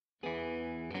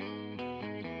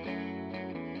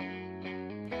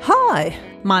Hi,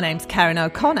 my name's Karen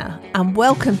O'Connor and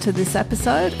welcome to this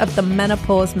episode of the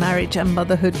Menopause, Marriage and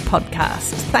Motherhood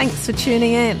podcast. Thanks for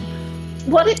tuning in.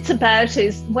 What it's about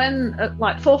is when,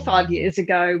 like 4 or 5 years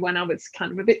ago, when I was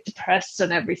kind of a bit depressed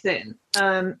and everything,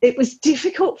 it was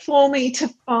difficult for me to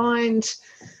find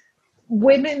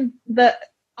women that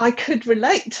I could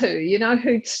relate to, you know,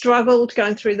 who'd struggled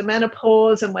going through the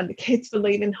menopause and when the kids were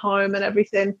leaving home and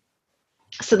everything.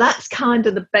 So that's kind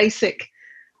of the basic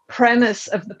premise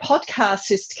of the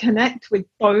podcast, is to connect with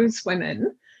those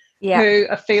women who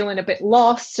are feeling a bit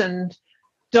lost and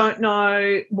don't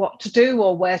know what to do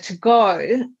or where to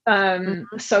go.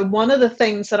 So one of the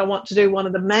things that I want to do, one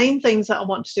of the main things that I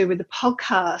want to do with the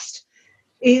podcast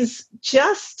is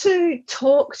just to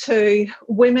talk to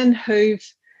women who've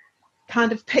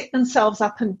kind of picked themselves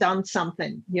up and done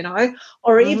something, you know,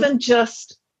 or even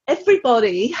just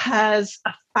everybody has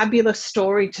a fabulous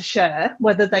story to share,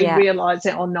 whether they realise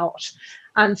it or not.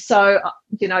 And so,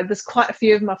 you know, there's quite a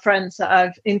few of my friends that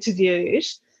I've interviewed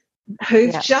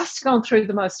who've just gone through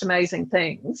the most amazing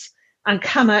things and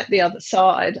come out the other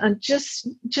side, and just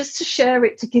to share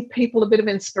it, to give people a bit of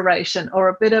inspiration or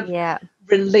a bit of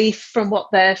relief from what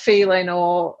they're feeling,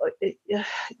 or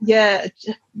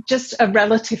just a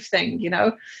relative thing, you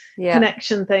know,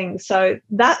 connection thing. So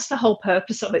that's the whole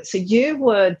purpose of it. So you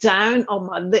were down on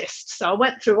my list, so I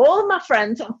went through all of my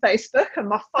friends on Facebook and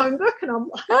my phone book, and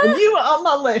and you were on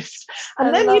my list,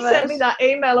 and then you sent me that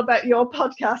email about your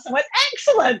podcast. I went,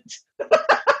 excellent.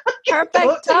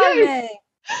 Perfect timing.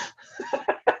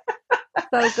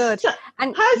 So good.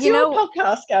 And how's your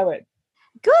podcast going?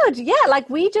 Good, yeah. Like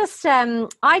we just,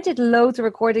 I did loads of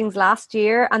recordings last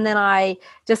year, and then I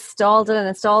just stalled it and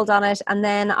installed on it, and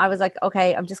then I was like,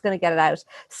 okay, I'm just going to get it out.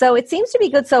 So it seems to be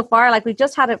good so far. Like we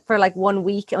just had it for like 1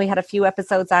 week, and we had a few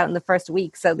episodes out in the first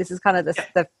week. So this is kind of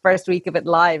the first week of it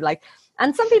live. Like,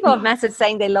 and some people have messaged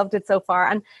saying they loved it so far,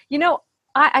 and you know,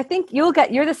 I think you're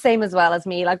the same as well as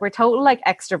me. Like we're total like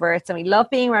extroverts, and we love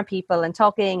being around people and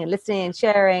talking and listening and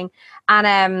sharing.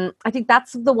 And I think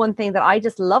that's the one thing that I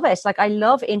just love it. Like I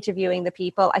love interviewing the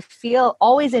people. I feel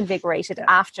always invigorated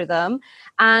after them.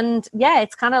 And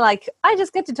it's kind of like I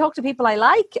just get to talk to people I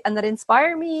like and that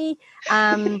inspire me.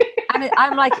 And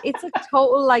I'm like, it's a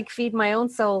total like feed my own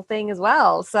soul thing as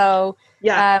well. So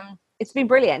it's been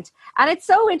brilliant. And it's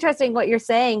so interesting what you're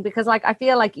saying, because like I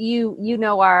feel like you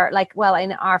know our like, well,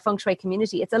 in our Feng Shui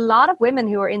community, it's a lot of women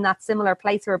who are in that similar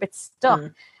place who are a bit stuck.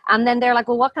 And then they're like,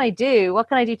 well, what can I do? What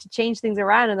can I do to change things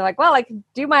around? And they're like, well, I could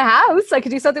do my house. I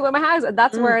could do something with my house. And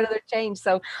that's where another change.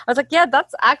 So I was like, yeah,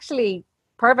 that's actually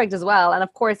perfect as well. And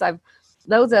of course, I've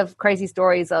loads of crazy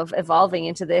stories of evolving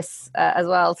into this as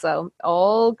well. So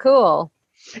all cool.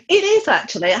 It is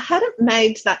actually. I hadn't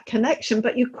made that connection,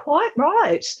 but you're quite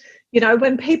right. You know,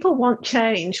 when people want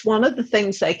change, one of the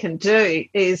things they can do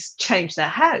is change their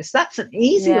house. That's an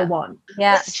easier one.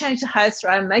 Let's change the house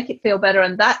around, make it feel better.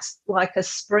 And that's like a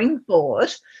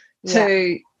springboard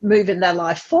to moving their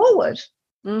life forward.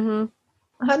 I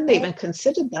hadn't even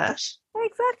considered that.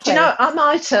 Exactly. Do you know, I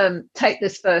might take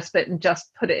this first bit and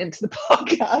just put it into the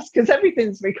podcast, because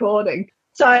everything's recording.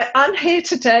 So I'm here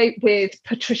today with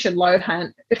Patricia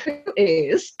Lohan, who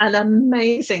is an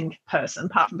amazing person.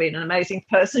 Apart from being an amazing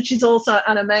person, she's also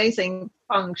an amazing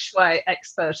Feng Shui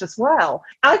expert as well.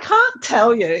 I can't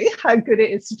tell you how good it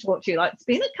is to talk to you. Like, it's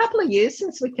been a couple of years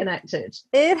since we connected.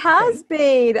 It has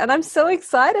been, and I'm so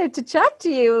excited to chat to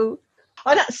you.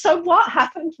 So what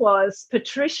happened was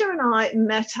Patricia and I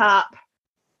met up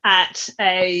at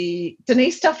a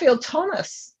Denise Duffield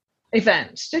Thomas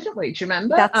event, didn't we? Do you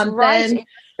remember? That's right, in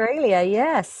Australia,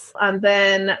 yes. And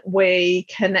then we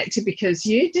connected because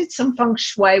you did some Feng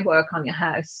Shui work on your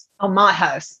house, on my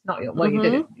house, not your, well, you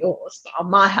did it on yours, but on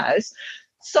my house.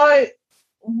 So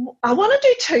I want to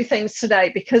do two things today,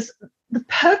 because the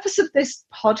purpose of this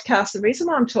podcast, the reason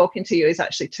why I'm talking to you, is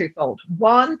actually twofold.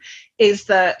 One is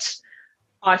that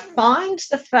I find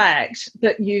the fact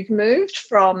that you've moved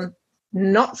from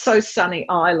not so sunny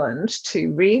Ireland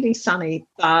to really sunny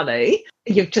Bali.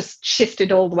 You've just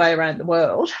shifted all the way around the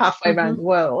world, halfway around the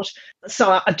world.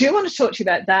 So I do want to talk to you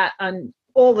about that and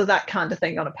all of that kind of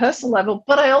thing on a personal level.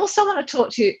 But I also want to talk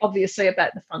to you, obviously,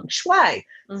 about the Feng Shui.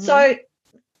 So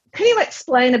can you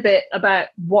explain a bit about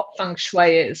what Feng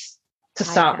Shui is to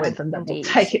start with, and then we'll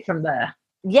take it from there?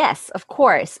 Yes, of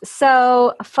course.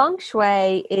 So feng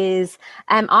shui is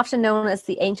often known as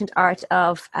the ancient art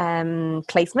of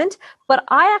placement, but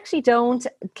I actually don't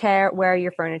care where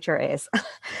your furniture is.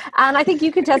 And I think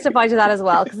you can testify to that as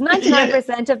well, because Yeah.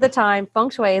 99% of the time, feng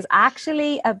shui is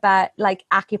actually about like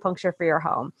acupuncture for your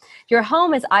home. Your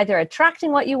home is either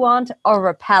attracting what you want or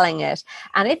repelling it.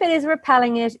 And if it is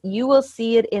repelling it, you will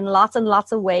see it in lots and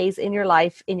lots of ways in your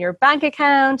life, in your bank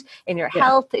account, in your Yeah.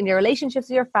 health, in your relationships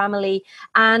with your family.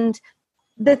 And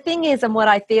the thing is, and what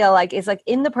I feel like is like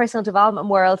in the personal development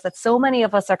world that so many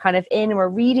of us are kind of in, and we're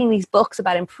reading these books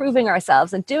about improving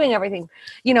ourselves and doing everything,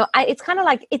 it's kind of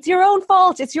like, it's your own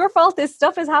fault. It's your fault. This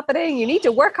stuff is happening. You need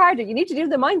to work harder. You need to do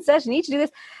the mindset. You need to do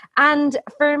this. And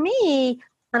for me,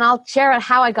 and I'll share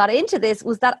how I got into this,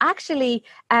 was that actually,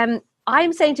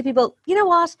 I'm saying to people, you know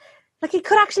what? Like it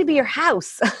could actually be your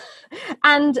house.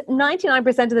 And 99%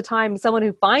 of the time, someone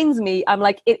who finds me, I'm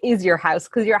like, it is your house.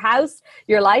 Because your house,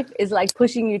 your life is like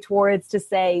pushing you towards to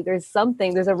say, there's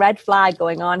a red flag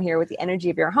going on here with the energy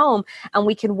of your home. And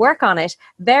we can work on it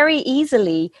very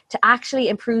easily to actually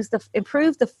improve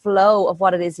the flow of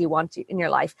what it is you want to in your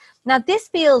life. Now, this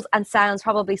feels and sounds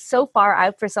probably so far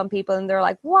out for some people, and they're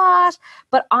like, what?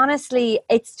 But honestly,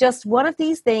 it's just one of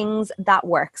these things that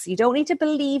works. You don't need to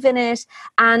believe in it.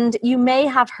 And you may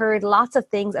have heard lots of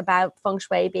things about feng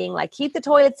shui being like, keep the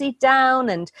toilet seat down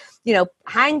and,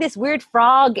 hang this weird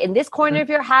frog in this corner of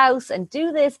your house and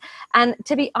do this. And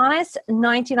to be honest,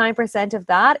 99% of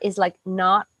that is like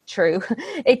not true.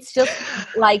 It's just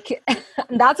like,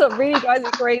 that's what really drives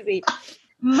me crazy.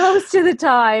 Most of the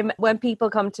time when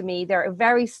people come to me, they're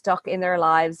very stuck in their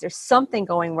lives. There's something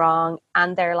going wrong.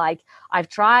 And they're like, I've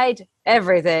tried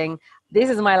everything. This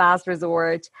is my last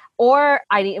resort. Or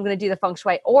I'm going to do the feng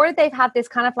shui. Or they've had this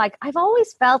kind of like, I've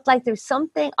always felt like there's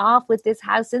something off with this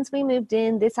house. Since we moved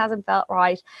in, this hasn't felt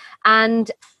right. And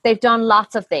they've done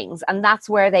lots of things. And that's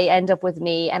where they end up with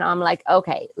me. And I'm like,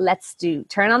 okay,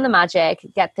 turn on the magic,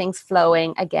 get things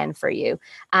flowing again for you.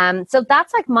 So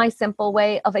that's like my simple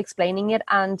way of explaining it.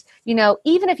 And,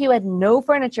 even if you had no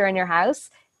furniture in your house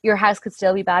could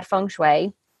still be bad feng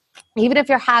shui. Even if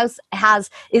your house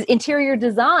is interior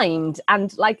designed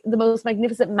and like the most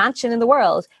magnificent mansion in the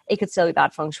world, it could still be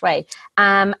bad feng shui.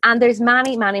 And there's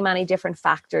many, many, many different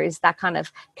factors that kind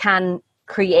of can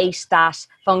create that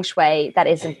feng shui that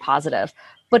isn't positive.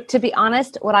 But to be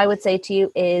honest, what I would say to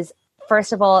you is,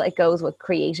 first of all, it goes with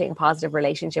creating a positive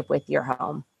relationship with your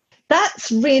home.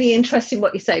 That's really interesting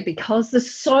what you say, because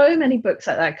there's so many books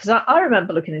like that. Because I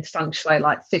remember looking into feng shui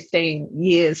like 15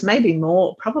 years, maybe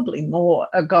more, probably more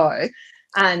ago,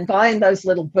 and buying those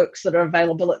little books that are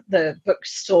available at the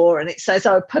bookstore. And it says,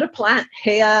 oh, put a plant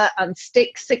here and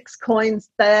stick 6 coins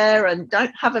there and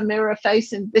don't have a mirror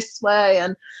facing this way.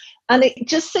 And it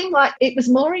just seemed like it was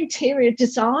more interior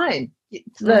design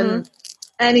than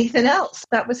anything else.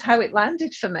 That was how it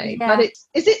landed for me. Yeah. But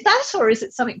is it that, or is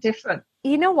it something different?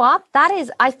 You know what?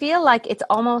 I feel like it's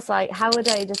almost like, how would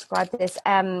I describe this?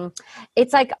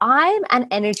 It's like I'm an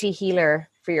energy healer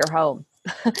for your home.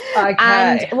 Okay.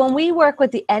 And when we work with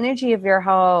the energy of your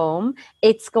home,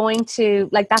 it's going to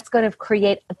that's going to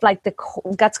create like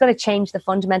that's going to change the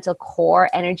fundamental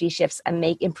core energy shifts and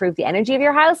improve the energy of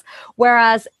your house.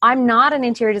 Whereas I'm not an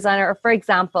interior designer, or for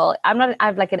example, I'm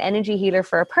like an energy healer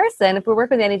for a person. If we're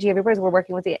working with the energy of your person, we're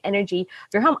working with the energy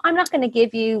of your home. I'm not going to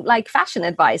give you like fashion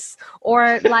advice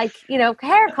or like,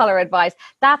 hair color advice.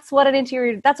 That's what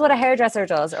a hairdresser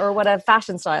does, or what a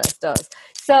fashion stylist does.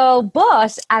 So,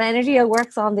 but an energy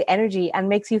works on the energy and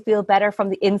makes you feel better from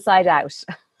the inside out.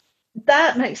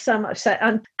 That makes so much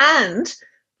sense. And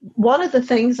one of the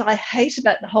things I hate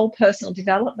about the whole personal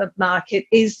development market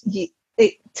is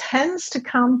it tends to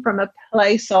come from a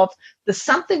place of there's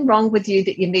something wrong with you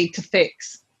that you need to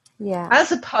fix. Yeah.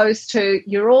 As opposed to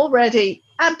you're already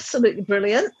absolutely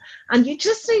brilliant and you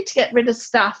just need to get rid of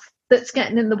stuff that's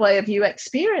getting in the way of you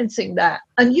experiencing that.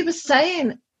 And you were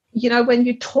saying, when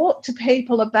you talk to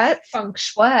people about feng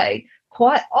shui,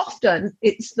 quite often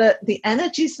it's that the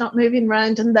energy's not moving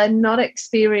around and they're not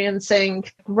experiencing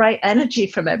great energy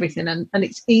from everything. And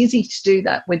it's easy to do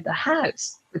that with the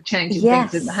house, with changing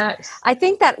things in the house. I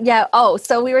think that, yeah. Oh,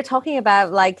 so we were talking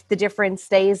about like the different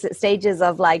stages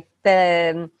of like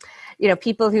the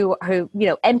people who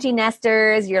empty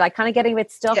nesters. You're like kind of getting a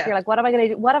bit stuck. Yeah. You're like, what am I going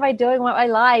to do? What am I doing with my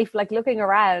life? Like looking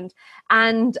around.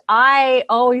 And I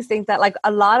always think that like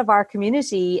a lot of our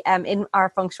community in our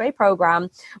feng shui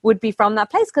program would be from that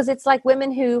place, because it's like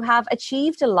women who have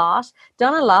achieved a lot,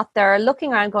 done a lot. They're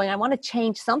looking around going, I want to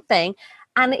change something.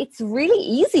 And it's really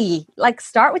easy. Like,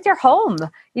 start with your home,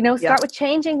 Yeah. start with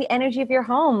changing the energy of your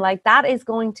home. Like, that is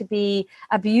going to be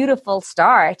a beautiful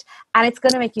start. And it's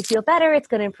going to make you feel better. It's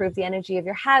going to improve the energy of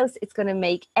your house. It's going to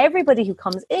make everybody who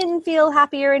comes in feel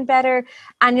happier and better.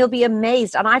 And you'll be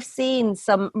amazed. And I've seen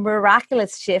some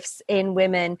miraculous shifts in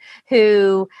women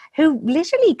who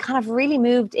literally kind of really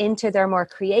moved into their more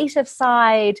creative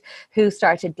side, who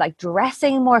started like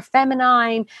dressing more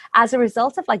feminine as a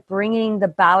result of like bringing the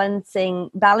balancing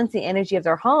energy of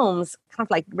their homes, kind of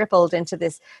like rippled into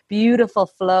this beautiful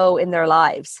flow in their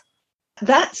lives.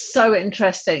 That's so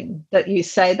interesting that you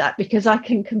say that, because I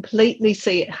can completely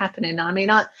see it happening. I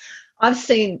mean, I've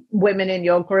seen women in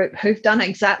your group who've done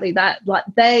exactly that. Like,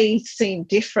 they seem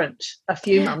different a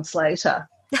few months later.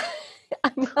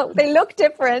 I know, they look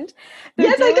different.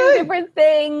 They're They doing do. different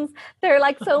things. They're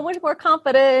like so much more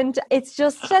confident. It's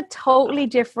just a totally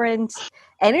different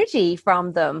energy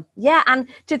from them. Yeah. And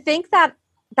to think that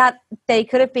they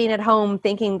could have been at home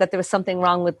thinking that there was something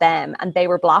wrong with them and they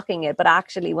were blocking it. But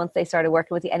actually, once they started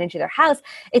working with the energy of their house,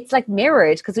 it's like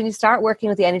mirrored, because when you start working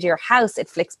with the energy of your house, it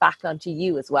flicks back onto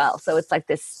you as well. So it's like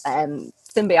this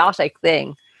symbiotic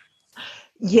thing.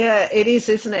 Yeah, it is,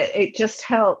 isn't it? It just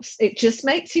helps. It just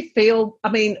makes you feel,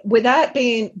 I mean, without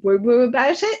being woo-woo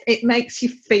about it, it makes you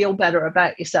feel better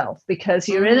about yourself, because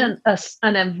you're in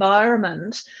an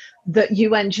environment that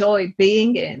you enjoy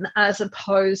being in, as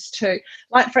opposed to,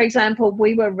 like, for example,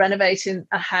 we were renovating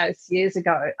a house years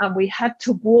ago and we had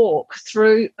to walk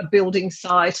through a building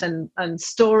site and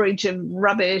storage and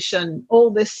rubbish and all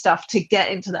this stuff to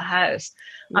get into the house.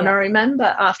 Yeah. And I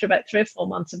remember after about 3 or 4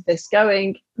 months of this,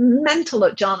 going mental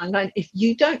at John and going, if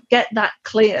you don't get that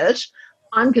cleared,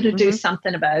 I'm going to do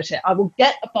something about it. I will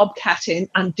get a bobcat in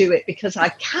and do it, because I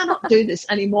cannot do this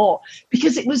anymore,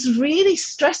 because it was really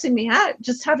stressing me out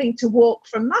just having to walk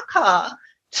from my car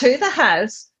to the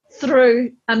house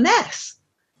through a mess.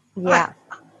 Yeah.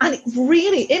 And it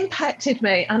really impacted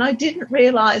me. And I didn't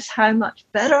realize how much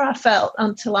better I felt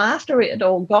until after it had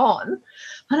all gone.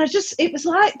 And it was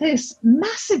like this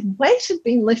massive weight had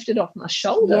been lifted off my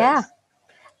shoulders. Yeah.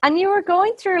 And you were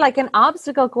going through like an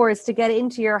obstacle course to get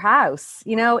into your house.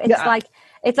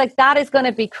 It's like that is going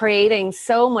to be creating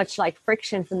so much like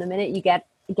friction from the minute you get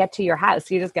to your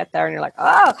house. You just get there and you're like,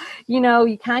 oh,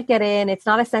 you can't get in. It's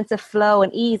not a sense of flow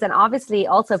and ease. And obviously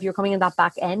also, if you're coming in that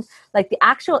back end, like the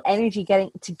actual energy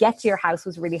getting to get to your house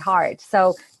was really hard.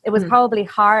 So it was probably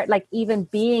hard, like even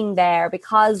being there,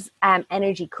 because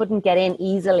energy couldn't get in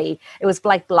easily. It was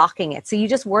like blocking it. So you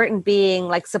just weren't being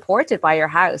like supported by your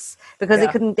house, because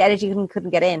energy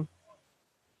couldn't get in.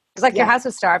 It's like your house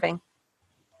was starving.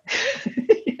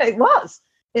 It was.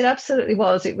 It absolutely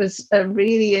was. It was a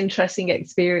really interesting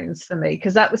experience for me,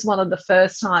 because that was one of the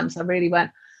first times I really went,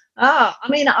 I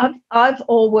mean, I've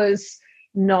always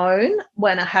known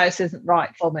when a house isn't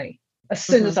right for me as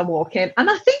soon as I walk in. And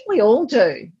I think we all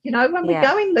do. When we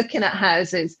go in looking at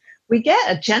houses, we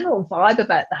get a general vibe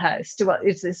about the house.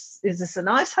 Is this a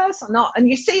nice house or not? And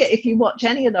you see it if you watch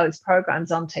any of those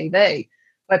programs on TV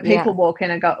where people walk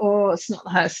in and go, oh, it's not the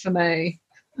house for me.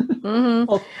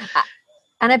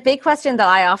 And a big question that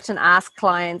I often ask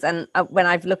clients, and when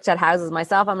I've looked at houses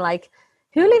myself, I'm like,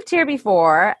 who lived here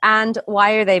before and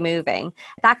why are they moving?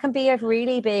 That can be a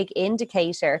really big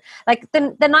indicator. Like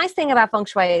the nice thing about Feng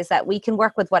Shui is that we can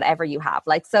work with whatever you have.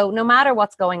 Like, so no matter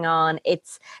what's going on,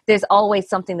 there's always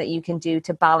something that you can do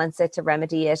to balance it, to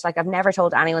remedy it. Like, I've never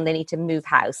told anyone they need to move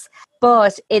house,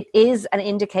 but it is an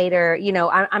indicator.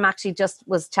 I'm actually just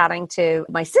was chatting to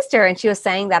my sister, and she was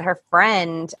saying that her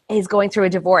friend is going through a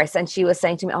divorce, and she was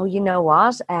saying to me, oh, you know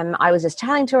what? I was just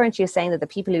chatting to her, and she was saying that the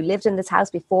people who lived in this house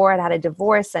before had a divorce,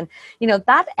 and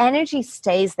that energy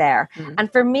stays there.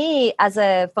 And for me as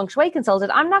a Feng Shui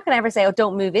consultant, I'm not going to ever say, oh,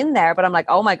 don't move in there, but I'm like,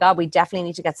 oh my God, we definitely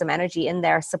need to get some energy in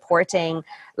there supporting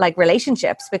like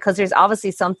relationships, because there's obviously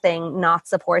something not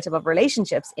supportive of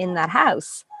relationships in that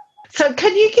house. So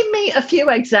can you give me a few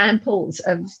examples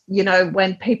of,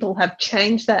 when people have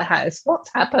changed their house,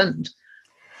 what's happened?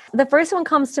 The first one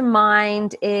comes to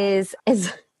mind is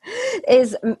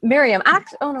Miriam.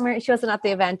 Miriam, she wasn't at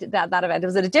the event, that event. It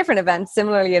was at a different event,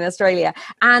 similarly in Australia.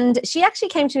 And she actually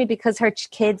came to me because her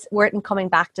kids weren't coming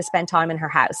back to spend time in her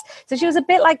house. So she was a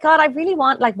bit like, God, I really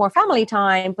want like more family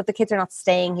time, but the kids are not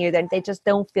staying here. They just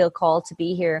don't feel called to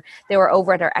be here. They were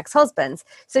over at her ex-husband's.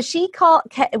 So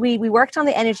we worked on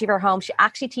the energy of her home. She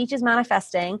actually teaches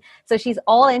manifesting. So she's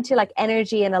all into like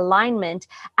energy and alignment,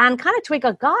 and kind of twig,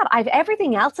 God, I have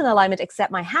everything else in alignment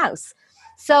except my house.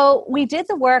 So we did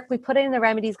the work, we put in the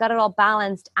remedies, got it all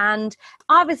balanced, and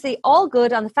obviously all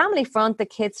good on the family front. The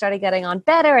kids started getting on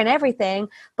better and everything,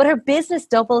 but her business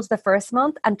doubled the first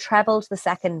month and trebled the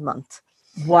second month.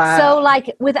 Wow. So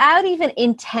like without even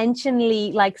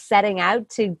intentionally like setting out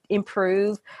to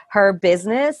improve her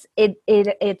business, it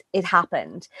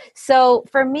happened. So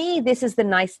for me, this is the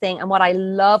nice thing. And what I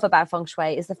love about Feng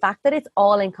Shui is the fact that it's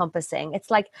all encompassing.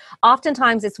 It's like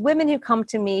oftentimes it's women who come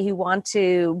to me who want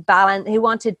to balance, who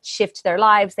want to shift their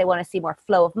lives. They want to see more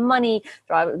flow of money,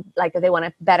 like they want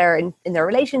to better in their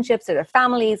relationships or their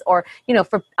families, or, you know,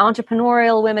 for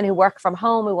entrepreneurial women who work from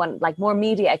home, who want like more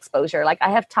media exposure. Like I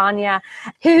have Tanya,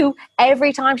 who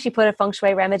every time she put a feng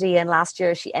shui remedy in last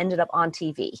year, she ended up on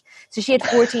TV. So she had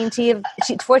 14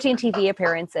 TV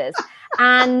appearances.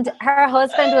 And her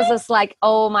husband was just like,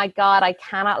 oh my God, I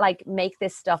cannot like make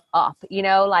this stuff up, you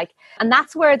know, like, and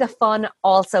that's where the fun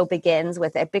also begins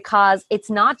with it, because it's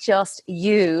not just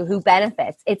you who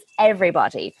benefits, it's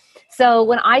everybody. So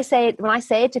when I say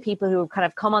it to people who kind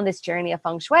of come on this journey of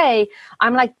feng shui,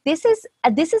 I'm like, this is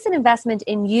an investment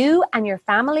in you and your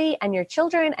family and your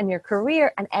children and your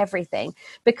career and everything,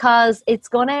 because it's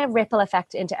going to ripple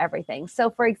effect into everything. So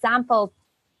for example,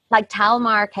 like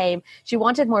Talmar came, she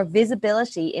wanted more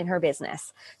visibility in her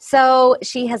business. So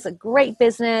she has a great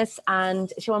business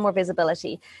and she wanted more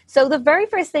visibility. So the very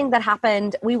first thing that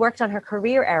happened, we worked on her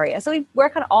career area. So we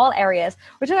work on all areas.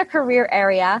 We're doing her career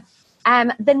area.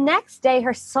 The next day,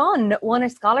 her son won a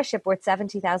scholarship worth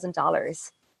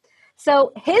 $70,000.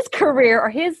 So his career, or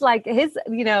his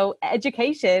you know,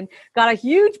 education got a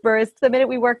huge burst the minute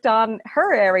we worked on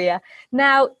her area.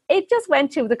 Now it just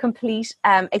went to the complete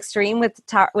extreme with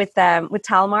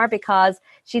Talmar, because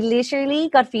she literally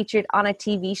got featured on a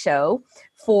TV show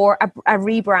for a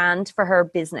rebrand for her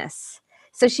business.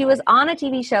 So she was on a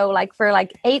TV show like for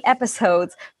like 8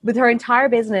 episodes, with her entire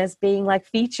business being like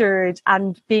featured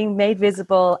and being made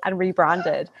visible and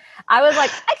rebranded. I was like,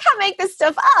 I can't make this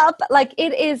stuff up. Like,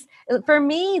 it is, for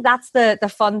me, that's the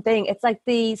fun thing. It's like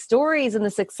the stories and the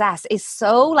success is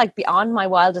so like beyond my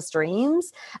wildest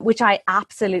dreams, which I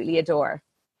absolutely adore.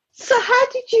 So how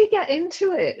did you get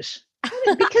into it?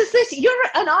 Because you're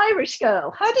an Irish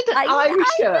girl. How did an Irish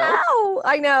girl?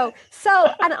 I know.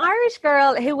 So an Irish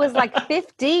girl who was like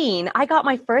 15, I got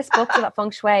my first books about feng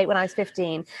shui when I was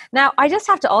 15. Now, I just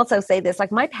have to also say this,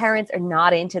 like my parents are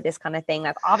not into this kind of thing.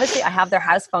 Like obviously I have their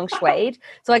house feng shuied.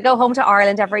 So I go home to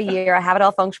Ireland every year. I have it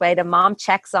all feng shuied, and mom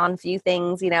checks on a few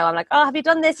things, you know. I'm like, oh, have you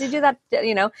done this? Did you do that?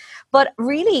 You know, but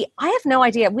really I have no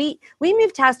idea. We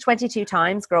moved house 22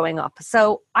 times growing up.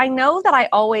 So I know that I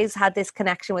always had this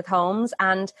connection with home.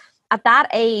 And at that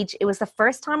age, it was the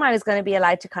first time I was going to be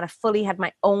allowed to kind of fully have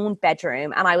my own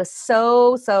bedroom. And I was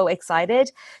so excited.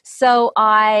 So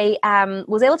I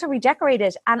was able to redecorate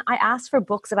it. And I asked for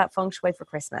books about feng shui for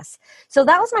Christmas. So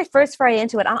that was my first foray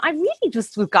into it. And I really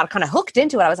just got kind of hooked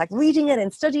into it. I was like reading it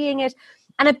and studying it.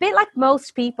 And a bit like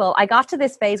most people, I got to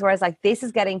this phase where I was like, this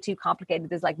is getting too complicated.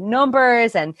 There's like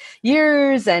numbers and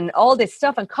years and all this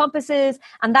stuff and compasses.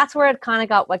 And that's where it kind of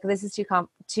got like, this is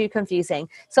too confusing.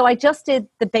 So I just did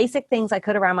the basic things I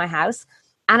could around my house.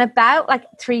 And about like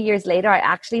 3 years later, I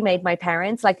actually made my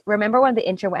parents, like, remember when the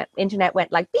internet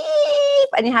went like beep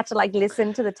and you had to like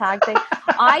listen to the tag thing?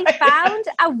 I found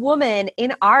a woman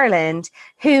in Ireland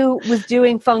who was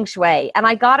doing feng shui, and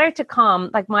I got her to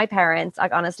come. Like my parents,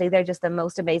 like honestly, they're just the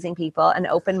most amazing people and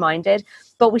open-minded.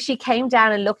 But when she came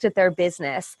down and looked at their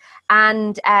business,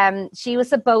 and she was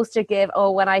supposed to give,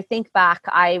 when I think back,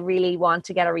 I really want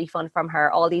to get a refund from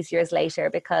her all these years later,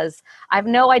 because I have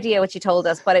no idea what she told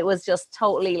us, but it was just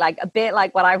totally like a bit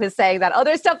like what I was saying, that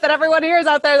other stuff that everyone hears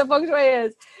out there, the feng shui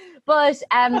is. But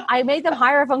I made them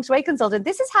hire a feng shui consultant.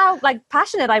 This is how like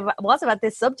passionate I was about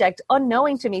this subject,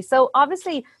 unknowing to me. So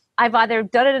obviously I've either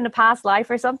done it in a past life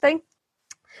or something.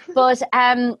 But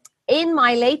in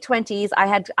my late 20s, I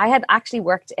had actually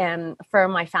worked for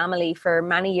my family for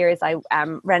many years. I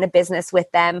ran a business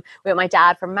with them, with my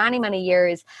dad, for many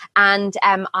years. And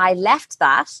I left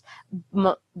that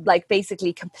like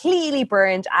basically completely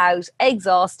burned out,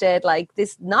 exhausted, like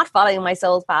this, not following my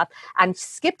soul's path, and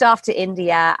skipped off to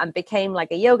India and became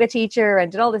like a yoga teacher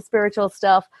and did all this spiritual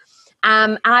stuff.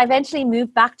 And I eventually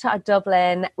moved back to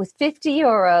Dublin with 50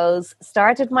 euros,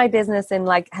 started my business in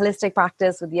like holistic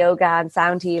practice with yoga and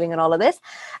sound healing and all of this.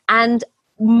 And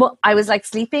I was like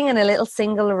sleeping in a little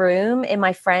single room in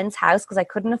my friend's house because I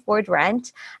couldn't afford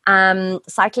rent,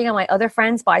 cycling on my other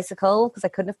friend's bicycle because I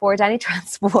couldn't afford any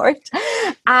transport.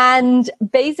 And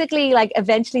basically, like,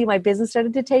 eventually my business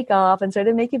started to take off and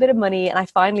started making a bit of money. And I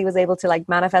finally was able to like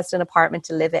manifest an apartment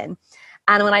to live in.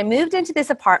 And when I moved into this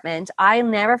apartment, I'll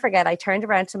never forget, I turned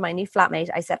around to my new flatmate.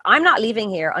 I said, I'm not leaving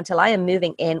here until I am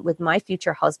moving in with my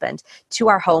future husband to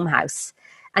our home house.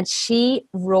 And she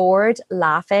roared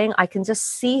laughing. I can just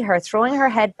see her throwing her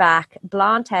head back,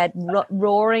 blonde head,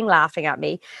 roaring, laughing at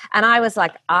me. And I was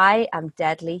like, I am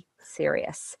deadly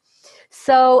serious.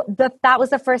 So that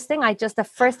was the first thing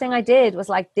I did was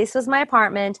like, this was my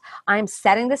apartment. I'm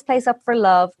setting this place up for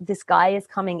love. This guy is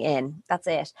coming in. That's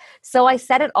it. So I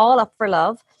set it all up for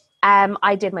love.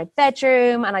 I did my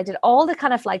bedroom and I did all the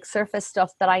kind of like surface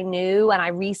stuff that I knew and I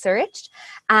researched.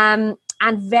 And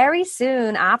very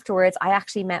soon afterwards, I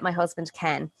actually met my husband,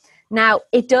 Ken. Now,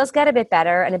 it does get a bit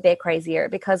better and a bit crazier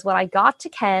because when I got to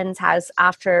Ken's house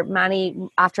after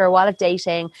a while of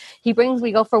dating,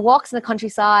 we go for walks in the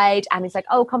countryside and he's like,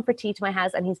 oh, come for tea to my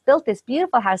house. And he's built this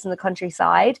beautiful house in the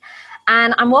countryside.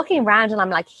 And I'm walking around and I'm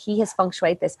like, he has feng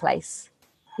shuied this place.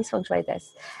 He's feng shuied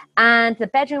this. And the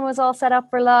bedroom was all set up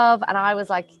for love. And I was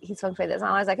like, he's feng shuied this. And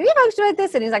I was like, have you feng shuied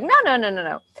this? And he's like,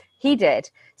 no. He did.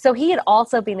 So he had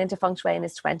also been into feng shui in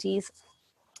his 20s.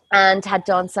 And had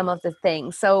done some of the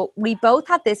things. So we both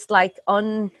had this like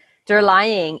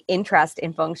underlying interest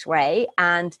in feng shui,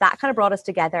 and that kind of brought us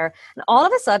together. And all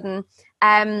of a sudden,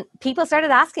 people started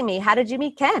asking me, how did you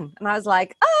meet Ken? And I was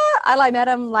like, I met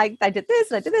him, like I did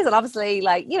this. And obviously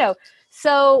like,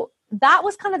 so that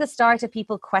was kind of the start of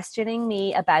people questioning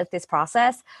me about this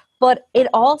process. But it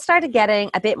all started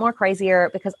getting a bit more crazier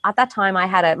because at that time I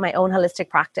had my own holistic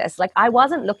practice. Like I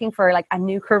wasn't looking for like a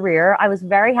new career. I was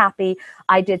very happy.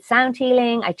 I did sound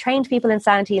healing. I trained people in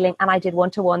sound healing and I did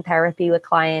one-to-one therapy with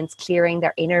clients, clearing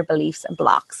their inner beliefs and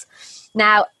blocks.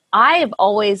 Now, I've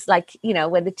always like,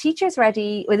 when the student's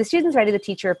ready, the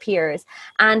teacher appears.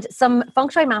 And some feng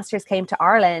shui masters came to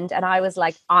Ireland and I was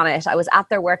like on it. I was at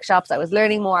their workshops. I was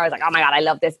learning more. I was like, oh my God, I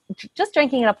love this. Just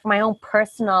drinking it up for my own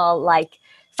personal like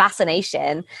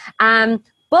fascination.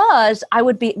 But I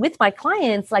would be with my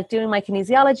clients, like doing my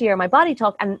kinesiology or my body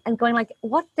talk and going like,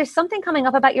 what, there's something coming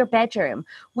up about your bedroom.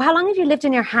 Well, how long have you lived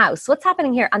in your house? What's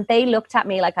happening here? And they looked at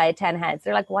me like I had 10 heads.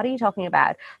 They're like, what are you talking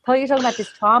about? I thought you were talking about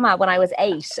this trauma when I was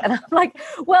 8. And I'm like,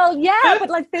 well, yeah, but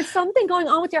like there's something going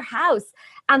on with your house.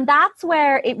 And that's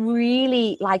where it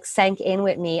really like sank in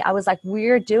with me. I was like,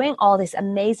 we're doing all this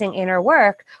amazing inner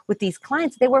work with these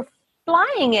clients. They were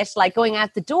flying it, like going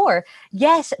out the door.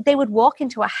 Yet they would walk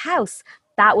into a house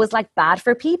that was like bad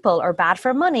for people or bad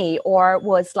for money or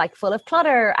was like full of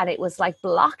clutter and it was like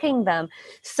blocking them.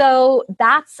 So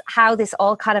that's how this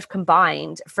all kind of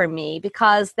combined for me,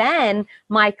 because then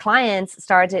my clients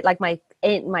started like my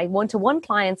one-to-one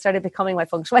clients started becoming my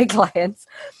feng shui clients.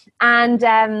 And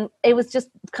it was just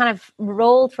kind of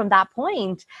rolled from that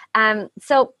point.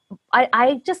 So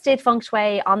I just did feng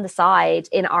shui on the side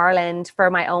in Ireland for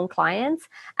my own clients.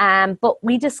 But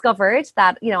we discovered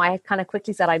that, I kind of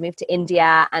quickly said I moved to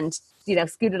India and,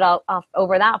 scooted off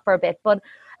over that for a bit. But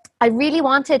I really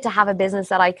wanted to have a business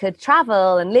that I could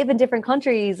travel and live in different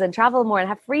countries and travel more and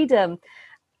have freedom.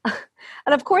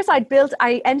 And of course I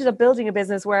ended up building a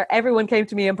business where everyone came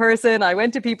to me in person. I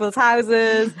went to people's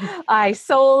houses. I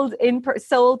sold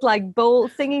like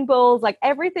singing bowls, like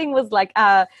everything was like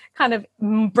a kind of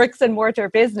bricks and mortar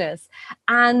business.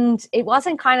 And it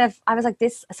wasn't I was like,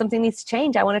 something needs to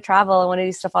change. I want to travel. I want to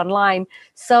do stuff online.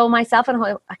 So myself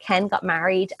and Ken got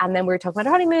married and then we were talking about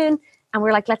our honeymoon. And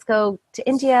we're like, let's go to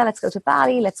India. Let's go to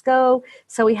Bali. Let's go.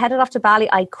 So we headed off to Bali.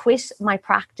 I quit my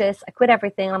practice. I quit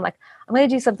everything. I'm like, I'm going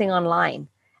to do something online.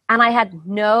 And I had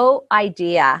no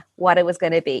idea what it was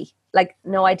going to be. Like,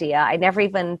 no idea. I never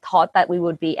even thought that we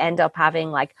would end up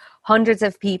having like hundreds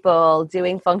of people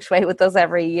doing feng shui with us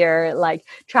every year, like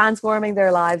transforming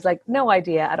their lives. Like, no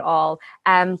idea at all.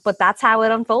 But that's how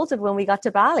it unfolded when we got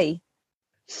to Bali.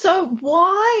 So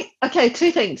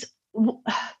two things.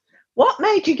 What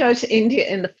made you go to India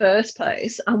in the first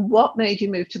place and what made you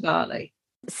move to Bali?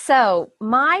 So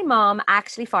my mom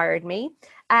actually fired me.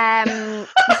 So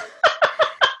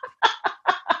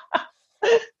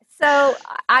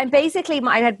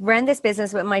I had run this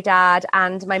business with my dad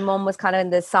and my mom was kind of in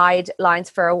the sidelines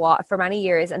for many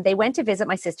years. And they went to visit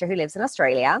my sister who lives in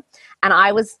Australia. And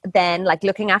I was then like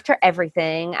looking after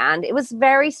everything. And it was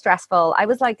very stressful. I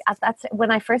was like,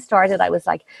 when I first started, I was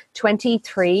like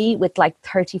 23 with like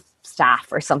 30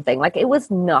 staff or something. Like it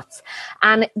was nuts.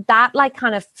 And that like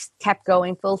kind of kept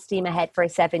going full steam ahead for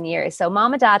 7 years. So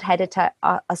mom and dad headed to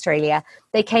Australia.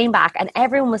 They came back and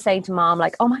everyone was saying to mom,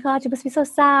 like, oh my God, you must be so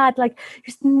sad. Like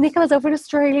Nicola's over in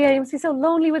Australia. You must be so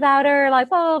lonely without her. Like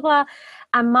blah, blah, blah.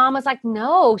 And mom was like,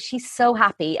 no, she's so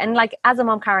happy. And like, as a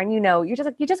mom, Karen, you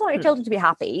just want your children to be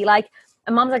happy. Like,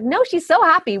 and mom's like, no, she's so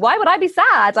happy. Why would I be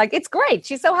sad? Like, it's great.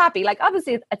 She's so happy. Like,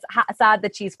 obviously it's sad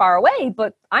that she's far away,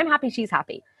 but I'm happy she's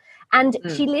happy. And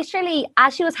she literally,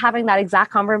 as she was having that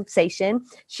exact conversation,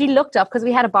 she looked up, because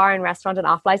we had a bar and restaurant and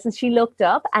off license. She looked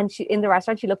up, and in the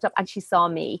restaurant, she looked up and she saw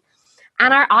me.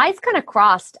 And our eyes kind of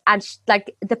crossed, and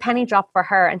like the penny dropped for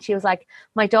her. And she was like,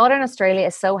 my daughter in Australia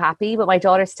is so happy, but my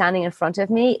daughter standing in front of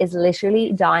me is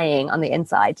literally dying on the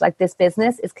inside. Like, this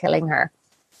business is killing her.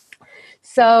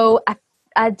 So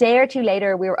a day or two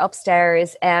later, we were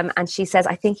upstairs, and she says,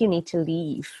 I think you need to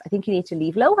leave. I think you need to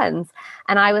leave Lohan's.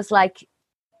 And I was like,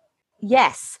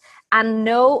 yes. And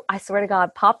no, I swear to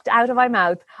God, popped out of my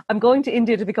mouth, I'm going to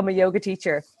India to become a yoga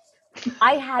teacher.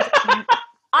 I had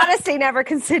honestly never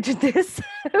considered this.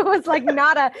 It was like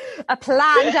not a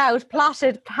planned out,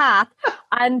 plotted path.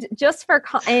 And just for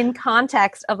in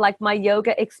context of like my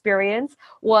yoga experience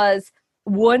was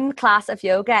one class of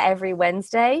yoga every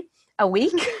Wednesday a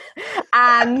week.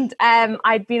 And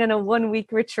I'd been on a 1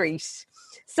 week retreat.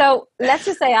 So let's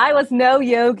just say I was no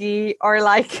yogi or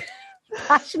like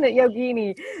passionate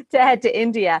yogini to head to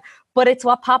India, but it's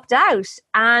what popped out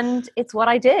and it's what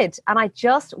I did. And I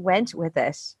just went with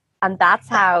it. And that's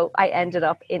how I ended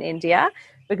up in India,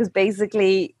 because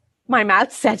basically my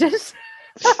mouth said it.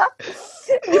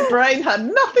 Your brain had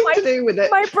nothing to do with it.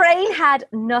 My brain had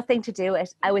nothing to do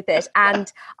with it.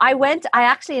 And I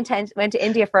actually went to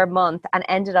India for a month and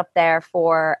ended up there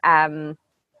for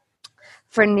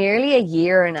nearly a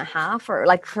year and a half, or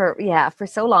like for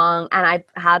so long. And I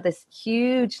had this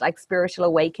huge like spiritual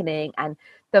awakening and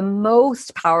the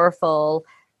most powerful,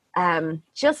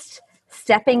 just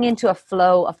stepping into a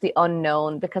flow of the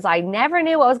unknown, because I never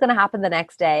knew what was going to happen the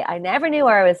next day. I never knew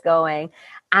where I was going.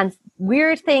 And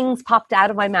weird things popped out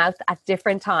of my mouth at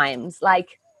different times.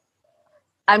 Like,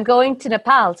 I'm going to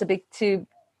Nepal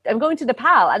I'm going to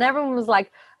Nepal. And everyone was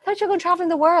like, I thought you were going traveling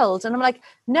the world. And I'm like,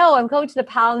 no, I'm going to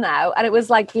Nepal now. And it was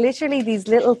like literally these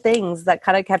little things that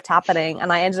kind of kept happening.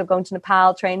 And I ended up going to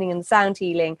Nepal, training in sound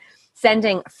healing,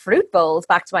 sending fruit bowls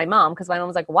back to my mom, because my mom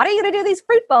was like, what are you going to do these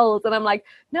fruit bowls? And I'm like,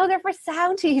 no, they're for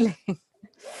sound healing.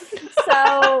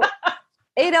 So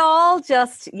it all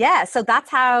just, so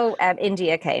that's how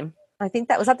India came. I think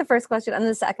that was the first question.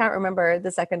 And I can't remember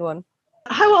the second one.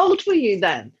 How old were you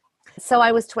then? So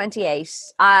I was 28.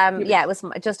 It was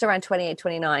just around 28,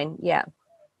 29. Yeah.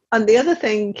 And the other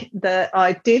thing that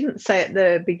I didn't say at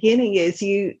the beginning is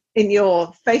you, in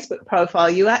your Facebook profile,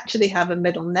 you actually have a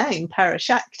middle name,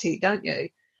 Parashakti, don't you?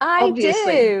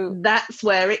 Obviously, do. That's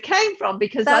where it came from,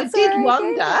 because I did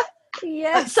wonder.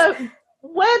 Yes. So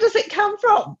where does it come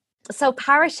from? So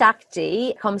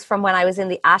Parashakti comes from when I was in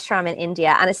the ashram in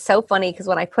India. And it's so funny because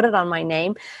when I put it on my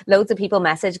name, loads of people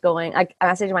I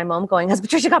messaged my mom going, has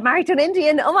Patricia got married to an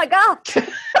Indian? Oh my God.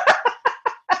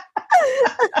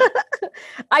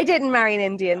 I didn't marry an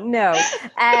Indian, no.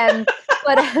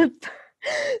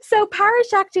 So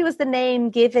Parashakti was the name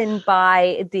given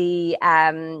by the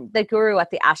guru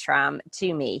at the ashram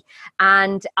to me.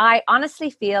 And I honestly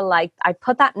feel like I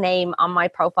put that name on my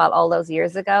profile all those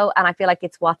years ago. And I feel like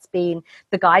it's what's been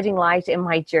the guiding light in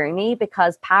my journey,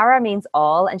 because para means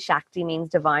all and Shakti means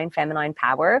divine feminine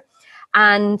power.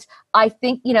 And I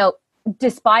think,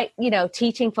 despite,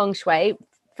 teaching Feng Shui,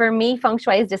 for me, Feng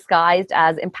Shui is disguised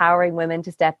as empowering women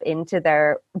to step into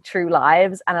their true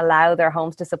lives and allow their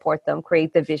homes to support them,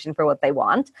 create the vision for what they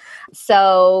want.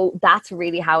 So that's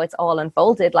really how it's all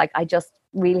unfolded. Like, I just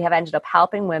really have ended up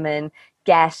helping women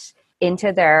get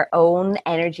into their own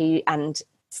energy and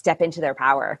step into their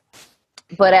power.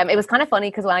 But it was kind of funny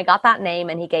because when I got that name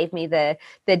and he gave me the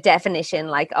definition,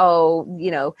 like,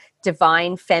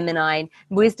 divine, feminine,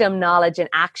 wisdom, knowledge, and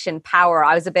action, power,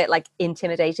 I was a bit like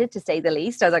intimidated, to say the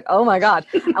least. I was like, oh my God.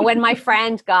 And when my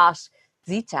friend got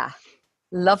Zita,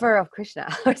 lover of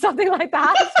Krishna, or something like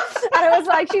that, and it was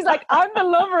like, she's like, I'm the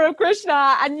lover of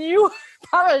Krishna and you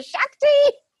are Parashakti.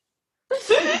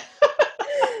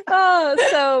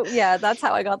 That's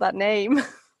how I got that name.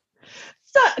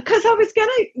 So, because I was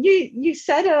you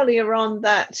said earlier on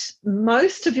that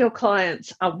most of your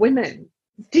clients are women.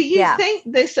 Do you think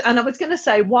this, and I was going to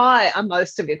say, why are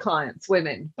most of your clients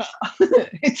women? But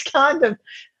it's kind of,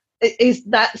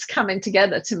 that's coming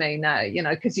together to me now,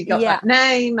 because you got that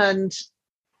name, and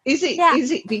is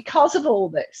it because of all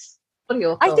this? What are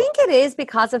your thoughts? I think it is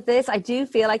because of this. I do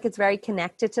feel like it's very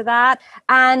connected to that.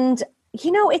 And,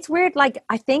 it's weird. Like,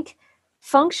 I think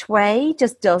Feng Shui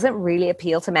just doesn't really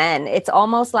appeal to men. It's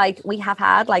almost like we have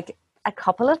had like a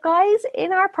couple of guys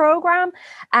in our program.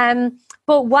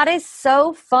 But what is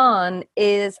so fun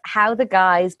is how the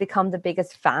guys become the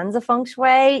biggest fans of Feng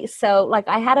Shui. So like,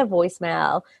 I had a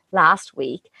voicemail last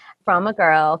week from a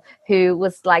girl who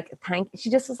was like,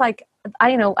 she just was like,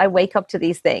 I wake up to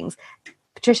these things.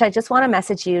 Patricia, I just want to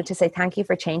message you to say thank you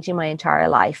for changing my entire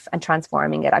life and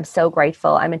transforming it. I'm so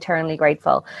grateful. I'm eternally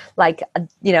grateful. Like,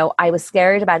 I was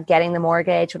scared about getting the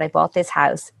mortgage when I bought this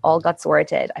house. All got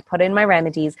sorted. I put in my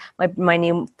remedies. My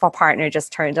new partner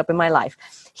just turned up in my life.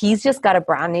 He's just got a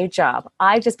brand new job.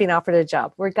 I've just been offered a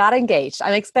job. We got engaged.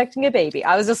 I'm expecting a baby.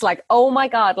 I was just like, oh my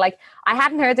God. Like, I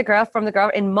hadn't heard from the girl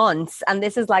in months. And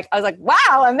this is like, I was like,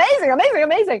 wow, amazing, amazing,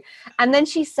 amazing. And then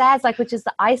she says, like, which is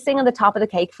the icing on the top of the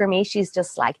cake for me. She's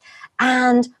just like,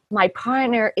 and my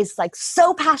partner is like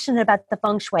so passionate about the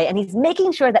feng shui, and he's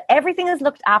making sure that everything is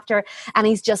looked after, and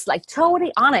he's just like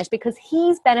totally on it because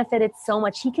he's benefited so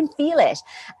much. He can feel it.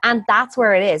 And that's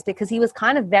where it is, because he was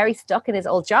kind of very stuck in his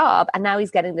old job, and now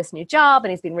he's getting this new job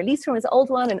and he's been released from his old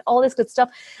one and all this good stuff.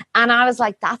 And I was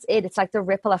like, that's it. It's like the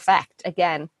ripple effect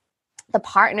again. The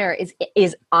partner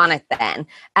is on it then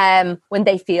when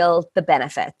they feel the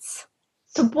benefits.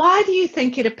 So why do you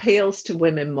think it appeals to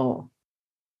women more?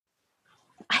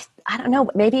 I don't know.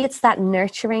 Maybe it's that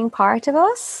nurturing part of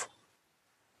us.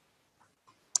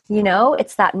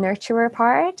 It's that nurturer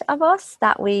part of us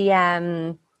that we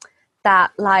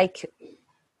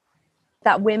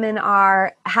that women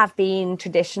have been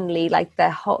traditionally like the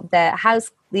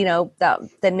house, the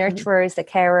nurturers, the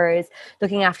carers,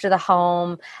 looking after the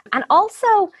home. And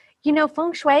also,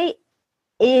 feng shui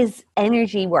is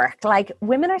energy work. Like,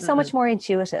 women are so much more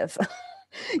intuitive.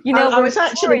 I was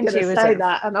actually going to say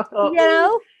that, and I thought,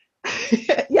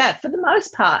 yeah, for the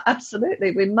most part,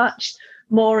 absolutely. We're much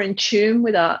more in tune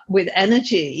with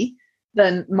energy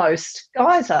than most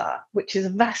guys are, which is a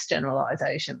vast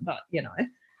generalization, but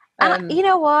and you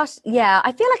know what? Yeah,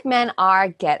 I feel like men are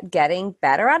getting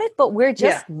better at it, but we're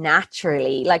just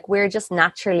naturally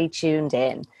tuned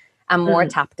in and more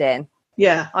tapped in.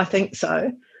 Yeah, I think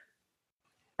so.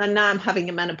 And now I'm having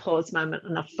a menopause moment,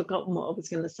 and I've forgotten what I was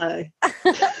going to say.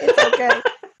 It's okay.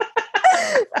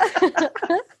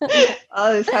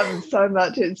 Oh, this happens so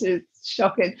much. It's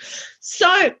shocking.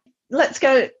 So let's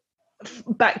go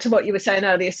back to what you were saying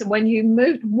earlier. So when you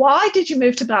moved, why did you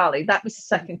move to Bali? That was the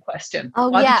second question.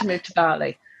 Why did you move to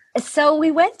Bali? So we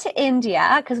went to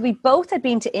India because we both had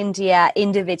been to India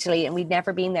individually and we'd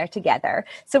never been there together.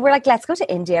 So we're like, let's go to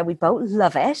India. We both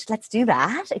love it. Let's do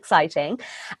that. Exciting.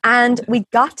 And we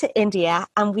got to India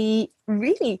and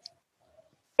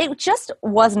it just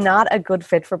was not a good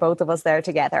fit for both of us there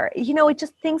together.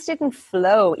 Things didn't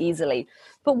flow easily.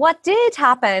 But what did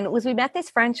happen was we met this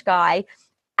French guy,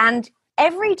 and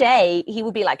every day he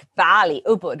would be like, Bali,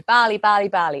 Ubud, Bali, Bali,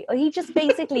 Bali. He just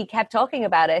basically kept talking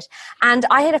about it. And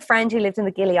I had a friend who lived in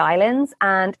the Gili Islands,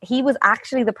 and he was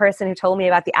actually the person who told me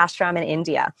about the ashram in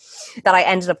India that I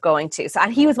ended up going to.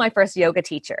 And he was my first yoga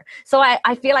teacher. So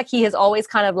I feel like he has always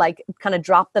kind of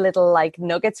dropped the little like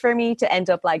nuggets for me to end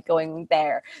up like going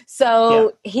there.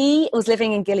 So he was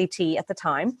living in Gili Tea at the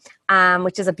time,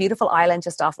 which is a beautiful island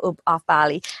just off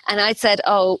Bali. And I said,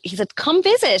 he said, come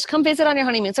visit on your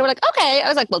honeymoon. So we're like, okay. I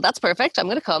was like, well, that's perfect. I'm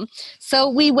going to come. So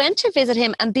we went to visit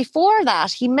him. And before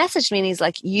that, he messaged me and he's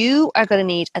like, you are going to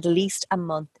need at least a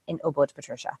month in Ubud,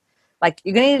 Patricia. Like,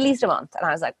 you're going to need at least a month. And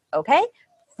I was like, okay.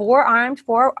 Forewarned.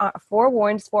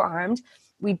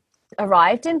 We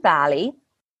arrived in Bali.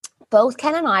 Both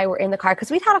Ken and I were in the car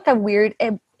because we'd had like a weird...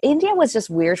 India was just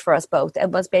weird for us both.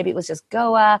 It was just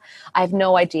Goa. I have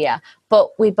no idea.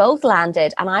 But we both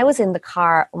landed and I was in the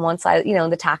car on one side, in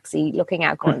the taxi looking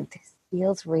out going, this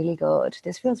feels really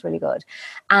good.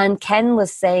 And Ken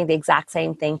was saying the exact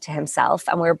same thing to himself.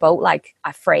 And we were both like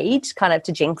afraid kind of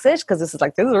to jinx it because this is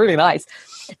really nice.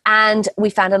 And we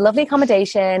found a lovely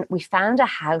accommodation. We found a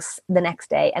house the next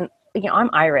day. And I'm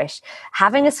Irish.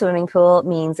 Having a swimming pool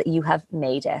means that you have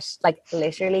made it. Like,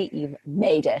 literally, you've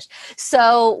made it.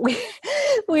 So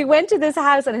we went to this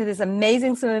house and it had this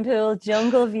amazing swimming pool,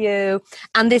 jungle view.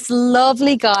 And this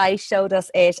lovely guy showed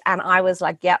us it. And I was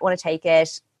like, yeah, I want to take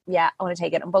it. Yeah, I want to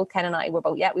take it. And both Ken and I were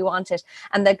both, yeah, we want it.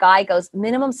 And the guy goes,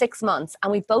 minimum 6 months.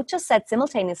 And we both just said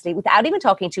simultaneously, without even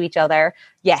talking to each other,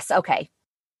 yes, okay.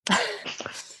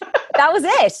 That was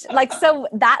it. Like, so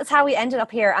that's how we ended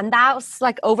up here. And that was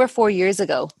like over 4 years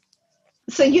ago.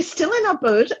 So you're still in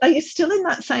Ubud? Are you still in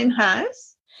that same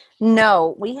house?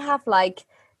 No, we have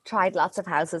tried lots of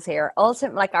houses here.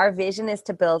 Ultimately, our vision is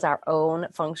to build our own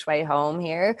feng shui home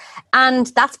here. And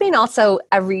that's been also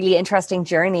a really interesting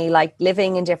journey, like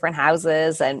living in different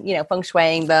houses and, feng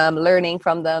shuiing them, learning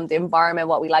from them, the environment,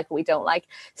 what we like, what we don't like.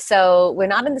 So we're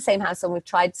not in the same house and we've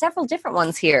tried several different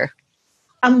ones here.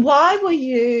 And why were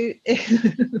you,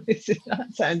 that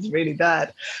sounds really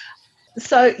bad.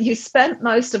 So you spent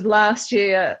most of last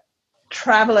year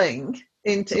traveling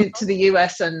into the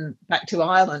US and back to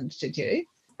Ireland, did you?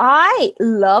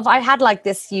 I had like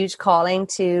this huge calling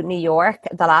to New York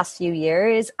the last few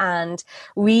years, and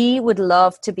we would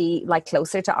love to be like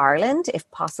closer to Ireland if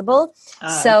possible.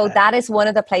 So Okay. that is one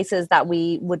of the places that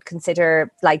we would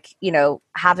consider, like, you know,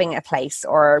 having a place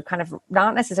or kind of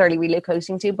not necessarily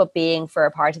relocating to, but being for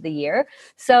a part of the year.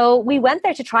 So we went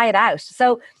there to try it out.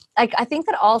 So like, I think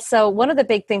that also one of the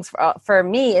big things for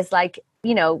me is like,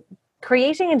 you know,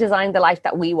 creating and designing the life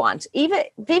that we want, even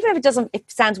if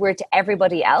it sounds weird to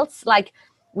everybody else. Like,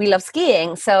 we love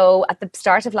skiing. So at the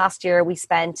start of last year, we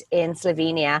spent in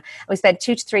Slovenia. We spent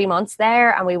 2 to 3 months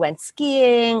there, and we went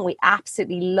skiing. We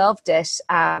absolutely loved it.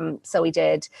 So we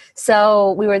did.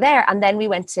 So we were there, and then we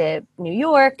went to New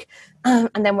York.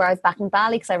 And then I was back in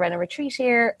Bali because I ran a retreat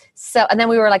here. So, and then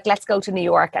we were like, let's go to New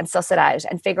York and suss it out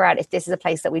and figure out if this is a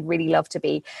place that we'd really love to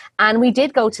be. And we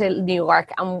did go to New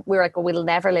York, and we were like, well, we'll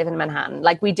never live in Manhattan.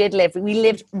 Like, we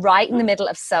lived right in the middle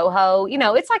of Soho. You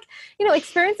know, it's like, you know,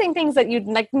 experiencing things that you'd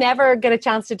like never get a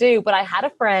chance to do. But I had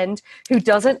a friend who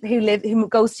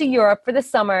goes to Europe for the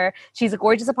summer. She's a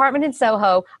gorgeous apartment in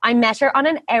Soho. I met her on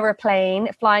an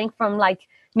airplane flying from like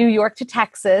New York to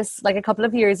Texas, like a couple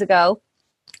of years ago.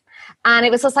 And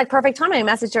it was just like perfect timing.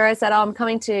 I messaged her. I said, oh, I'm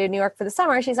coming to New York for the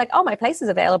summer. She's like, oh, my place is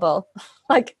available.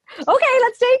 Like, okay,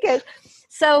 let's take it.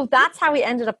 So that's how we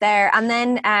ended up there. And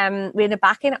then we ended up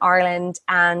back in Ireland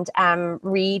and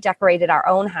redecorated our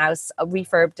own house,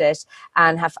 refurbed it,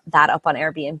 and have that up on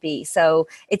Airbnb. So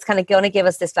it's kind of going to give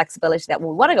us this flexibility that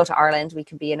when we want to go to Ireland, we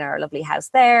can be in our lovely house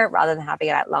there rather than having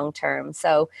it out long term.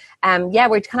 So yeah,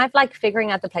 we're kind of like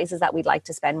figuring out the places that we'd like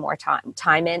to spend more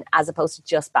time in, as opposed to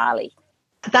just Bali.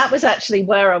 That was actually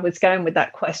where I was going with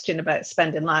that question about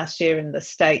spending last year in the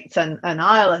States and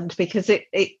Ireland, because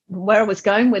where I was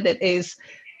going with it is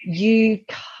you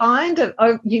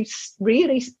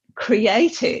really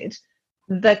created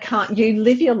you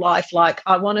live your life like,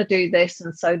 I want to do this,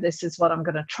 and so this is what I'm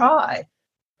going to try.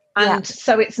 And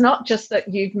so it's not just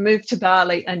that you've moved to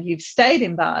Bali and you've stayed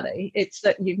in Bali, it's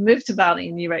that you've moved to Bali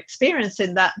and you're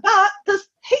experiencing that, but there's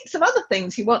heaps of other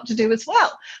things you want to do as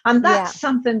well. And that's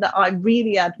something that I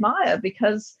really admire,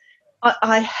 because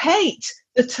I hate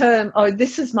the term, oh,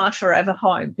 this is my forever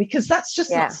home, because that's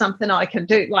just not something I can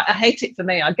do. Like, I hate it for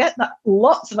me. I get that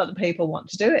lots of other people want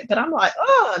to do it, but I'm like,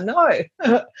 oh, no, I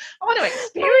want to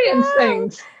experience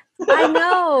things. I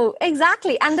know,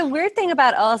 exactly. And the weird thing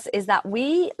about us is that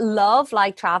we love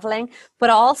like traveling,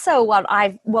 but also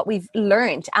what we've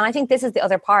learned, and I think this is the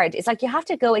other part, is like you have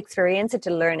to go experience it to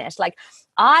learn it. Like,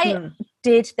 I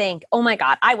did think, oh my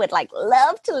God, I would like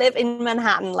love to live in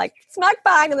Manhattan, like smack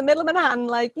bang in the middle of Manhattan,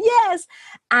 like, yes.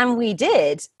 And we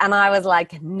did. And I was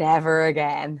like, never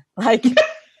again. Like,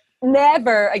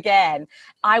 never again.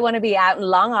 I want to be out in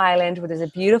Long Island where there's a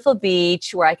beautiful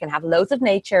beach, where I can have loads of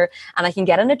nature, and I can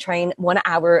get on a train 1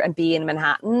 hour and be in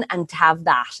Manhattan and have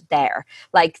that there.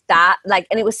 Like that, like,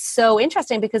 and it was so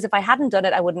interesting because if I hadn't done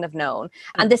it, I wouldn't have known.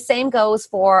 And the same goes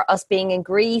for us being in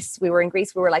Greece. We were in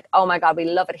Greece. We were like, oh my God, we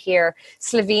love it here.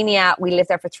 Slovenia, we lived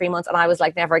there for 3 months, and I was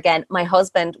like, never again. My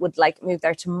husband would like move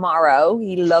there tomorrow.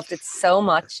 He loved it so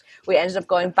much. We ended up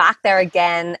going back there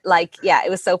again. Like, yeah, it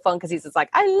was so fun because he's just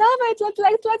like, I love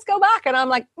it. Let's go back. And I'm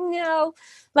like, no,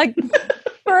 like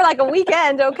for like a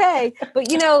weekend, okay.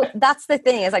 But you know, that's the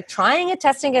thing, is like trying it,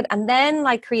 testing it, and then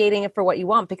like creating it for what you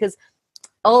want, because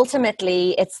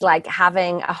ultimately it's like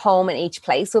having a home in each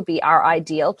place will be our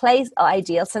ideal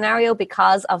scenario.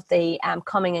 Because of the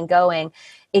coming and going,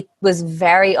 it was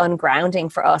very ungrounding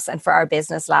for us and for our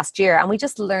business last year, and we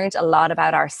just learned a lot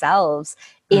about ourselves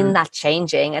in that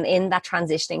changing and in that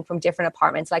transitioning from different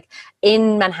apartments. Like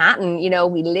in Manhattan, you know,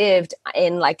 we lived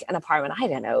in like an apartment, I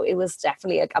don't know, it was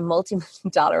definitely like a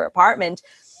multi-million-dollar apartment,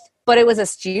 but it was a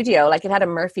studio. Like, it had a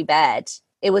Murphy bed.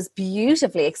 It was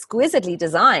beautifully, exquisitely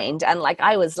designed. And like,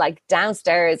 I was like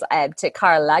downstairs to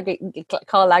Karl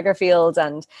Lagerfeld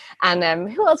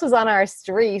and who else was on our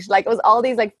street? Like, it was all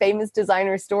these like famous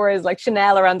designer stores, like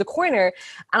Chanel around the corner.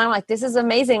 And I'm like, this is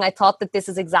amazing. I thought that this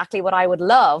is exactly what I would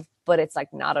love, but it's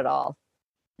like not at all.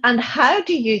 And how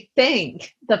do you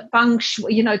think the feng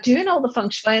shui, you know, doing all the feng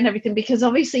shui and everything, because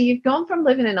obviously you've gone from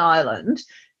living in Ireland,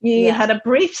 you had a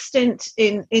brief stint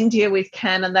in India with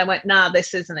Ken, and then went, nah,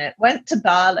 this isn't it. Went to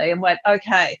Bali and went,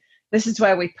 okay, this is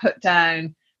where we put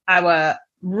down our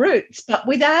roots, but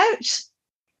without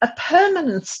a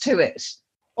permanence to it,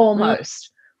 almost.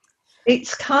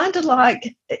 It's kind of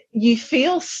like you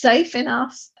feel safe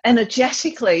enough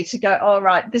energetically to go, all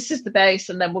right, this is the base,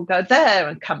 and then we'll go there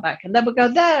and come back, and then we'll go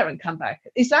there and come back.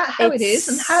 Is that how it is?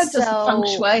 And how does the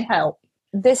feng shui help?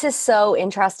 This is so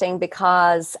interesting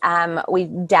because we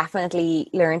definitely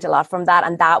learned a lot from that.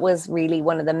 And that was really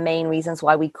one of the main reasons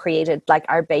why we created like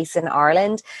our base in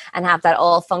Ireland and have that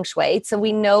all feng shui. So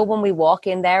we know when we walk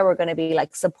in there, we're going to be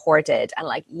like supported and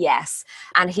like, yes.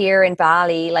 And here in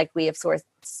Bali, like we have sourced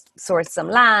some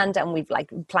land and we've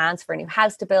like plans for a new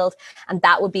house to build. And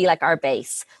that would be like our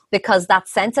base, because that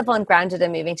sense of ungrounded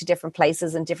and moving to different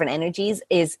places and different energies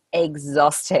is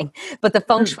exhausting. But the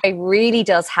feng shui really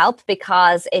does help,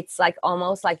 because it's like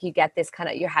almost like you get this kind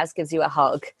of, your house gives you a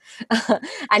hug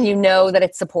and you know that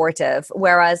it's supportive.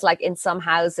 Whereas like in some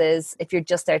houses, if you're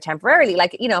just there temporarily,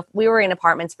 like, you know, if we were in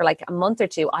apartments for like a month or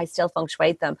two, I still feng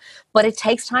shuied them, but it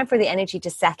takes time for the energy to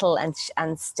settle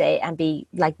and stay and be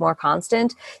like more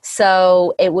constant.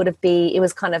 So it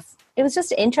was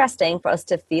just interesting for us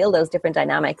to feel those different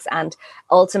dynamics. And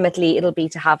ultimately it'll be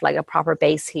to have like a proper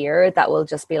base here that will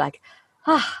just be like,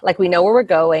 like we know where we're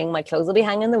going. My clothes will be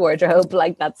hanging in the wardrobe.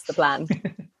 Like that's the plan.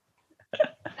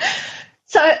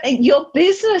 So your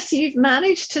business, you've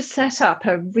managed to set up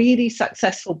a really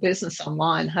successful business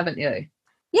online, haven't you?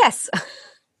 Yes.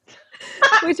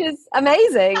 Which is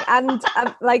amazing. And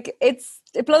like it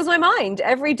blows my mind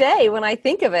every day when I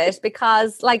think of it,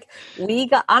 because like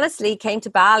honestly came to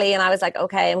Bali and I was like,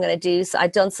 okay, I'm going to do, so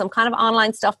I'd done some kind of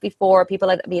online stuff before. People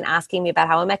had been asking me about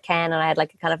how I met Ken, and I had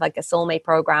like a kind of like a soulmate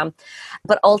program.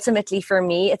 But ultimately for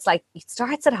me, it's like, it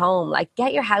starts at home, like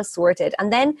get your house sorted.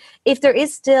 And then if there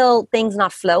is still things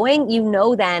not flowing, you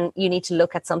know, then you need to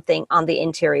look at something on the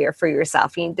interior for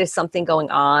yourself. There's something going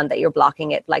on that you're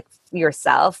blocking it, like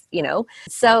yourself, you know.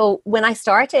 So when I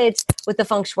started with the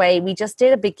feng shui, we just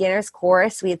did a beginner's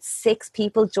course. We had 6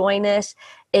 people join it.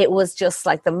 It was just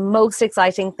like the most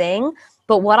exciting thing.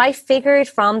 But what I figured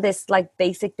from this like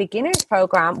basic beginners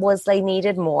program was they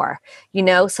needed more, you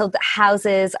know. So the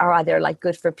houses are either like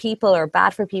good for people or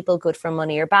bad for people, good for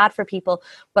money or bad for people.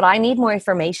 But I need more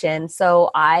information.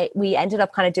 So we ended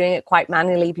up kind of doing it quite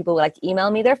manually. People would like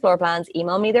email me their floor plans,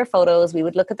 email me their photos. We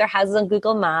would look at their houses on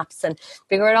Google Maps and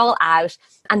figure it all out,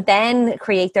 and then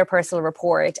create their personal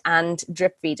report and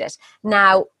drip feed it.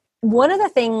 Now, one of the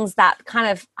things that kind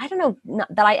of, I don't know,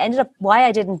 that I ended up, why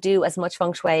I didn't do as much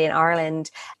feng shui in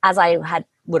Ireland as I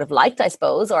would have liked, I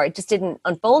suppose, or it just didn't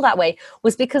unfold that way,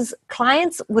 was because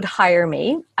clients would hire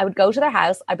me. I would go to their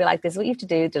house. I'd be like, this is what you have to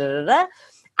do, da, da, da, da.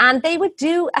 And they would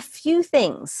do a few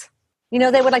things. You know,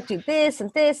 they would like do this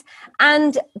and this,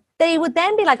 and they would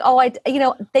then be like, oh,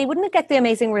 they wouldn't get the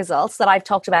amazing results that I've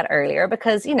talked about earlier,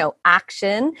 because, you know,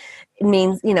 action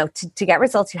means, you know, to get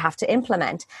results, you have to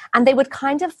implement. And they would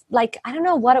kind of like, I don't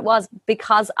know what it was,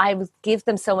 because I would give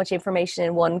them so much information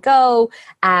in one go.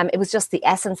 It was just the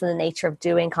essence and the nature of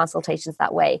doing consultations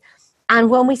that way. And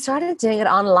when we started doing it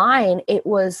online, it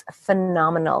was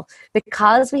phenomenal,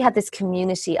 because we had this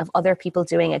community of other people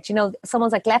doing it. You know,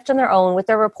 someone's like left on their own with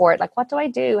their report, like, what do I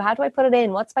do? How do I put it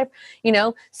in? What's my, you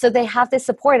know, so they have this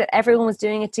support that everyone was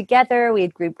doing it together. We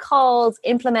had group calls,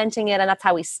 implementing it, and that's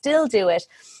how we still do it.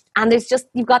 And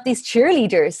you've got these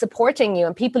cheerleaders supporting you,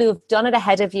 and people who have done it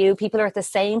ahead of you, people who are at the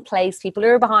same place, people who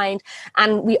are behind,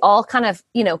 and we all kind of,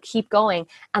 you know, keep going.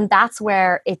 And that's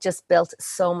where it just built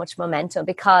so much momentum,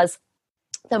 because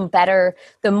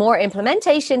the more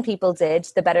implementation people did,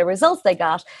 the better results they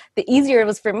got. The easier it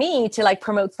was for me to like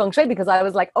promote feng shui, because I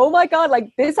was like, oh my God,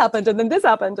 like this happened and then this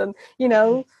happened. And, you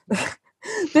know,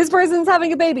 this person's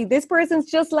having a baby. This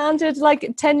person's just landed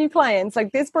like 10 new clients.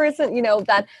 Like this person, you know,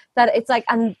 that it's like,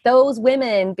 and those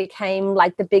women became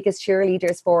like the biggest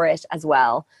cheerleaders for it as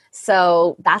well.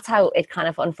 So that's how it kind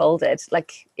of unfolded.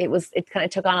 Like it kind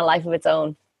of took on a life of its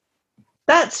own.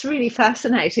 That's really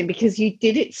fascinating, because you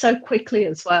did it so quickly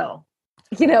as well.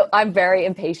 You know, I'm a very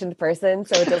impatient person,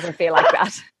 so it doesn't feel like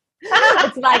that.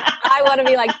 It's like, I want to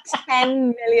be like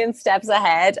 10 million steps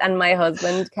ahead. And my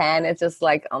husband, Ken, is just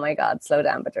like, oh my God, slow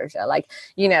down, Patricia. Like,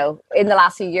 you know, in the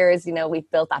last few years, you know, we've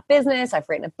built that business. I've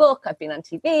written a book. I've been on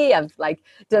TV. I've like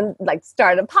done, like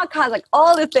started a podcast, like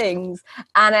all the things.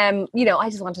 And, you know, I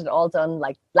just wanted it all done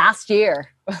like last year.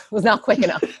 Was not quick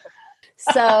enough.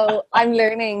 So I'm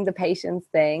learning the patience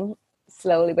thing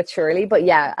slowly but surely. But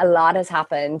yeah, a lot has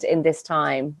happened in this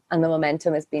time, and the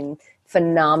momentum has been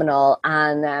phenomenal.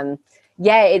 And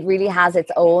yeah, it really has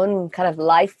its own kind of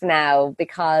life now,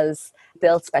 because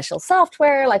built special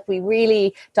software. Like we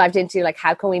really dived into like,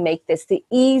 how can we make this the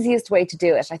easiest way to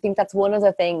do it? I think that's one of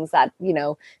the things that, you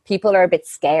know, people are a bit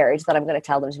scared that I'm going to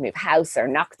tell them to move house or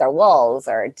knock their walls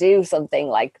or do something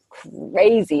like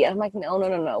crazy. And I'm like,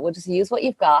 no. We'll just use what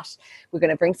you've got. We're going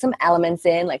to bring some elements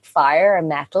in like fire or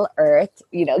metal, earth,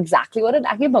 you know, exactly what an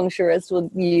acupuncturist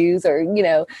would use, or, you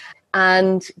know,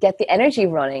 and get the energy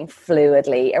running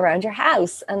fluidly around your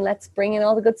house. And let's bring in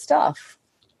all the good stuff.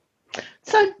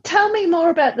 So tell me more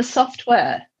about the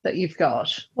software that you've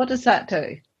got. What does that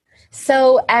do?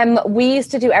 So we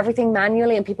used to do everything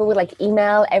manually and people would like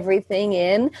email everything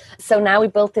in. So now we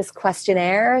built this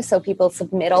questionnaire. So people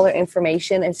submit all their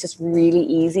information. And it's just really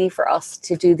easy for us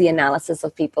to do the analysis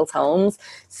of people's homes.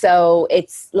 So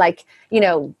it's like,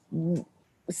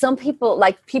 some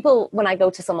people, when I go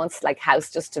to someone's like house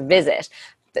just to visit,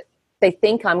 they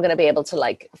think I'm going to be able to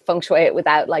like feng shui it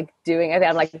without like doing it.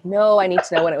 I'm like, no, I need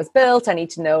to know when it was built. I need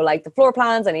to know like the floor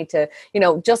plans. I need to,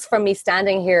 just from me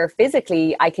standing here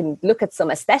physically, I can look at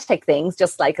some aesthetic things,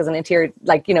 just like as an interior,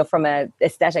 like, from a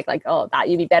aesthetic, like, oh, that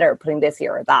you'd be better putting this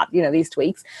here or that, these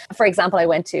tweaks. For example, I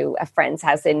went to a friend's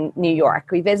house in New York.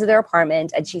 We visited their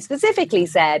apartment and she specifically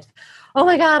said, oh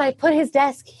my God, I put his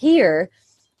desk here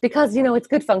because, it's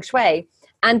good feng shui.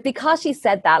 And because she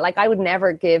said that, like, I would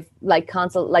never give like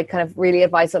consult, like kind of really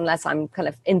advice unless I'm kind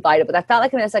of invited. But I felt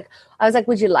like, I was like,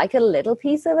 would you like a little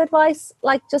piece of advice,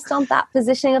 like just on that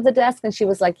positioning of the desk? And she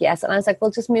was like, yes. And I was like,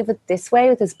 well, just move it this way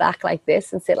with his back like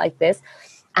this and sit like this.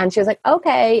 And she was like,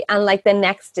 okay. And like the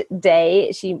next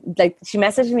day, she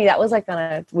messaged me. That was like on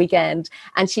a weekend.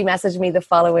 And she messaged me the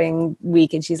following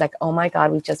week. And she's like, oh my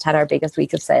God, we've just had our biggest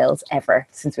week of sales ever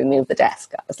since we moved the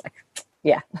desk. I was like,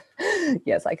 yeah,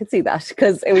 yes, I could see that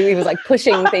because he was like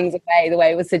pushing things away the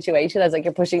way it was situated. I was like,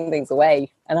 you're pushing things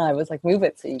away. And I was like, move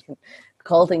it so you can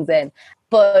call things in.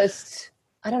 But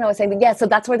I don't know, I was saying, yeah, so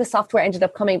that's where the software ended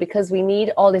up coming because we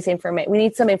need all this information. We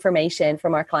need some information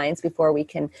from our clients before we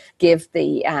can give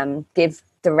the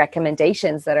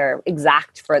recommendations that are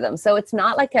exact for them. So it's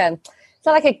not like a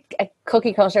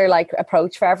cookie cutter like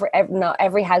approach for not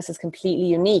every house is completely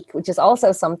unique, which is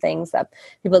also some things that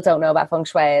people don't know about feng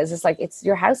shui. Is it's like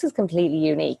your house is completely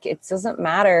unique. It doesn't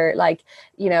matter, like,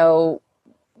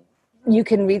 you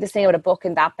can read this thing out of a book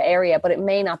in that area, but it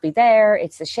may not be there.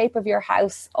 It's the shape of your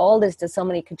house. All this, there's so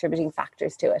many contributing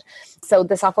factors to it. So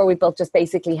the software we built just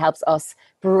basically helps us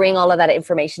bring all of that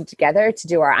information together to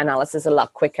do our analysis a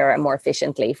lot quicker and more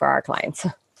efficiently for our clients.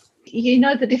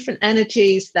 The different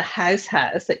energies the house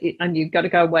has and you've got to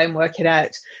go away and work it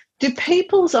out. Do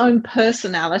people's own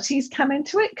personalities come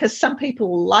into it? Because some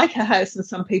people like a house and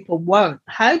some people won't.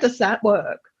 How does that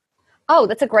work? Oh,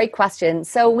 that's a great question.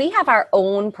 So we have our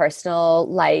own personal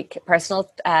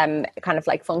kind of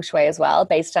like feng shui as well,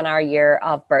 based on our year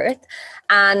of birth.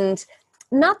 And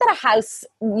not that a house,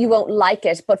 you won't like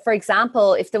it, but for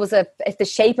example, if the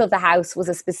shape of the house was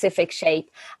a specific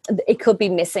shape, it could be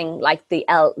missing, like the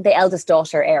eldest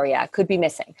daughter area could be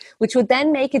missing, which would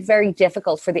then make it very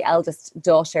difficult for the eldest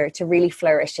daughter to really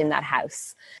flourish in that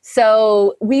house.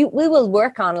 So we will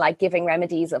work on like giving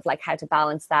remedies of like how to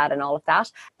balance that and all of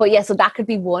that. But yeah, so that could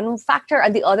be one factor,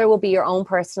 and the other will be your own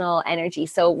personal energy.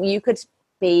 So you could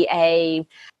be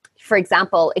for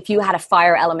example, if you had a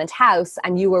fire element house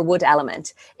and you were wood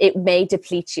element, it may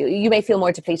deplete you. You may feel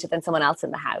more depleted than someone else in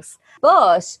the house.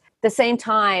 But at the same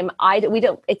time, we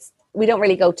don't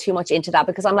really go too much into that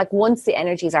because I'm like, once the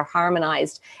energies are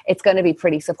harmonized, it's going to be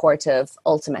pretty supportive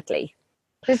ultimately.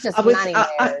 There's just many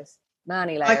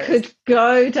layers. I could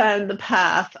go down the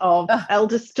path of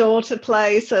eldest daughter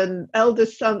place and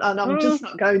eldest son, and I'm just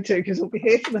not going to because we'll be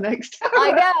here for the next hour.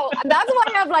 I know. And that's why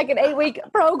I have like an 8-week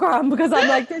program, because I'm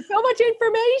like, there's so much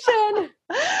information.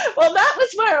 Well, that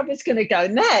was where I was going to go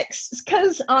next,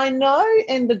 because I know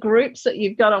in the groups that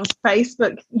you've got on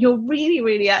Facebook, you're really,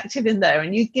 really active in there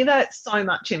and you give out so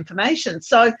much information.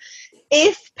 So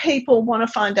if people want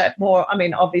to find out more, I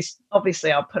mean,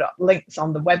 obviously I'll put up links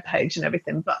on the webpage and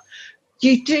everything, but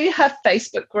you do have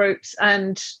Facebook groups,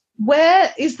 and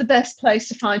where is the best place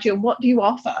to find you and what do you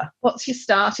offer? What's your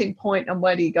starting point and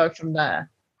where do you go from there?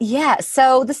 Yeah,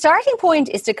 so the starting point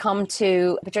is to come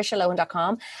to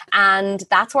patricialohan.com, and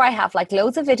that's where I have like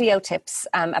loads of video tips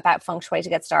about feng shui to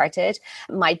get started,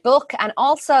 my book, and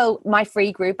also my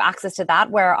free group, access to that,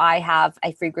 where I have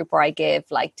a free group where I give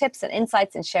like tips and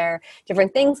insights and share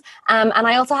different things. And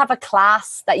I also have a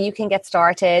class that you can get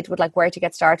started with, like where to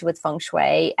get started with feng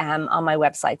shui on my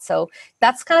website. So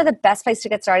that's kind of the best place to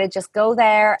get started. Just go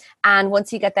there. And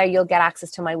once you get there, you'll get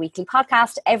access to my weekly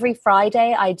podcast. Every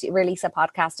Friday, I release a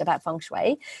podcast about feng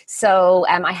shui. So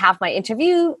I have my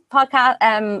interview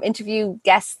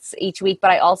guests each week, but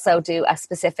I also do a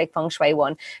specific feng shui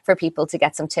one for people to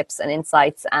get some tips and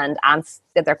insights and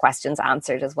get their questions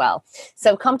answered as well.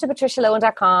 So come to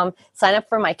patricialohan.com, sign up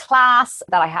for my class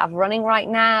that I have running right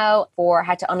now for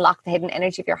how to unlock the hidden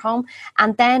energy of your home.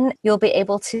 And then you'll be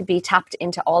able to be tapped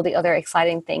into all the other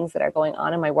exciting things that are going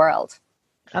on in my world.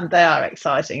 And they are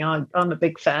exciting. I'm a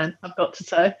big fan, I've got to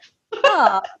say.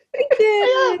 Oh, thank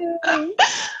you.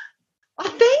 I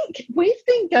think we've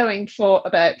been going for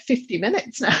about 50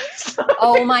 minutes now.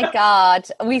 Oh my God.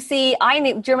 Do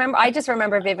you remember? I just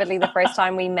remember vividly the first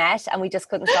time we met and we just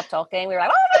couldn't stop talking. We were like,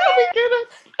 oh my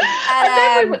goodness.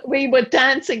 And then we were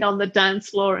dancing on the dance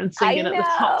floor and singing at the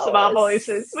tops of our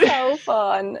voices. So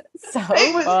fun.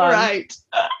 It was great.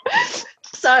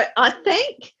 So I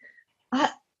think,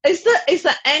 is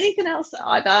there anything else that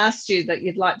I've asked you that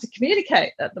you'd like to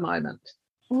communicate at the moment?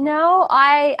 No,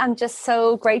 I am just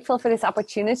so grateful for this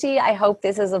opportunity. I hope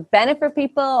this is of benefit for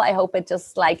people. I hope it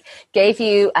just gave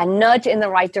you a nudge in the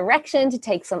right direction to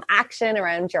take some action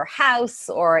around your house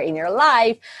or in your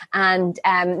life, and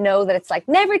know that it's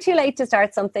never too late to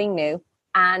start something new.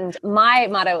 And my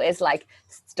motto is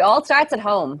it all starts at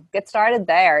home. Get started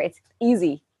there. It's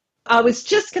easy. I was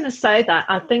just going to say that.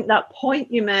 I think that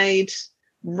point you made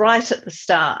right at the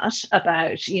start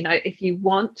about, if you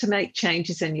want to make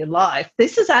changes in your life,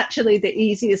 this is actually the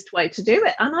easiest way to do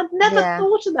it. And I'd never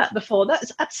thought of that before.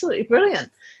 That's absolutely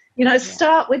brilliant.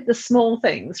 Start with the small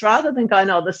things rather than going,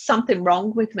 oh, there's something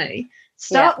wrong with me.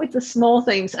 Start with the small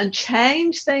things and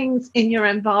change things in your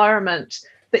environment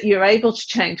that you're able to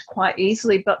change quite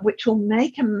easily, but which will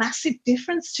make a massive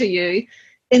difference to you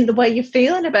in the way you're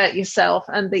feeling about yourself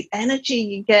and the energy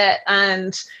you get,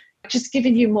 and just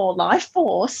giving you more life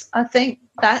force. I think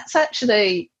that's a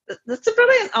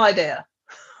brilliant idea.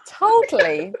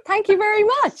 Totally. Thank you very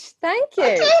much. Thank you.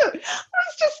 I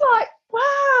was just like,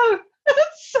 wow,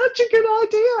 that's such a good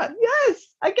idea. Yes,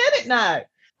 I get it now.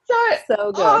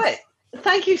 So good.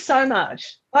 Thank you so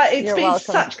much. It's been welcome.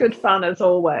 Such good fun as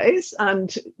always,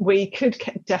 and we could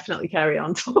definitely carry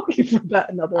on talking for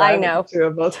about another hour. I know. The two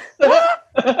of us.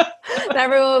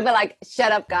 Everyone will be like,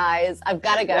 shut up, guys. I've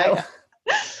got to go. Yeah.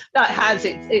 That has.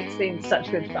 It's been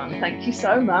such good fun. Thank you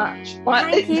so much.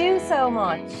 Thank you so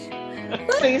much.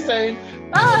 See you soon.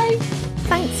 Bye.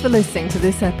 Thanks for listening to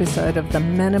this episode of the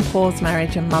Menopause,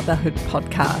 Marriage and Motherhood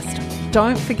podcast.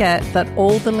 Don't forget that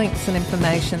all the links and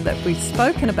information that we've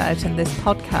spoken about in this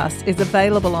podcast is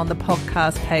available on the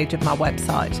podcast page of my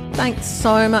website. Thanks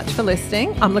so much for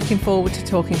listening. I'm looking forward to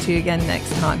talking to you again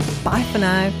next time. Bye for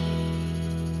now.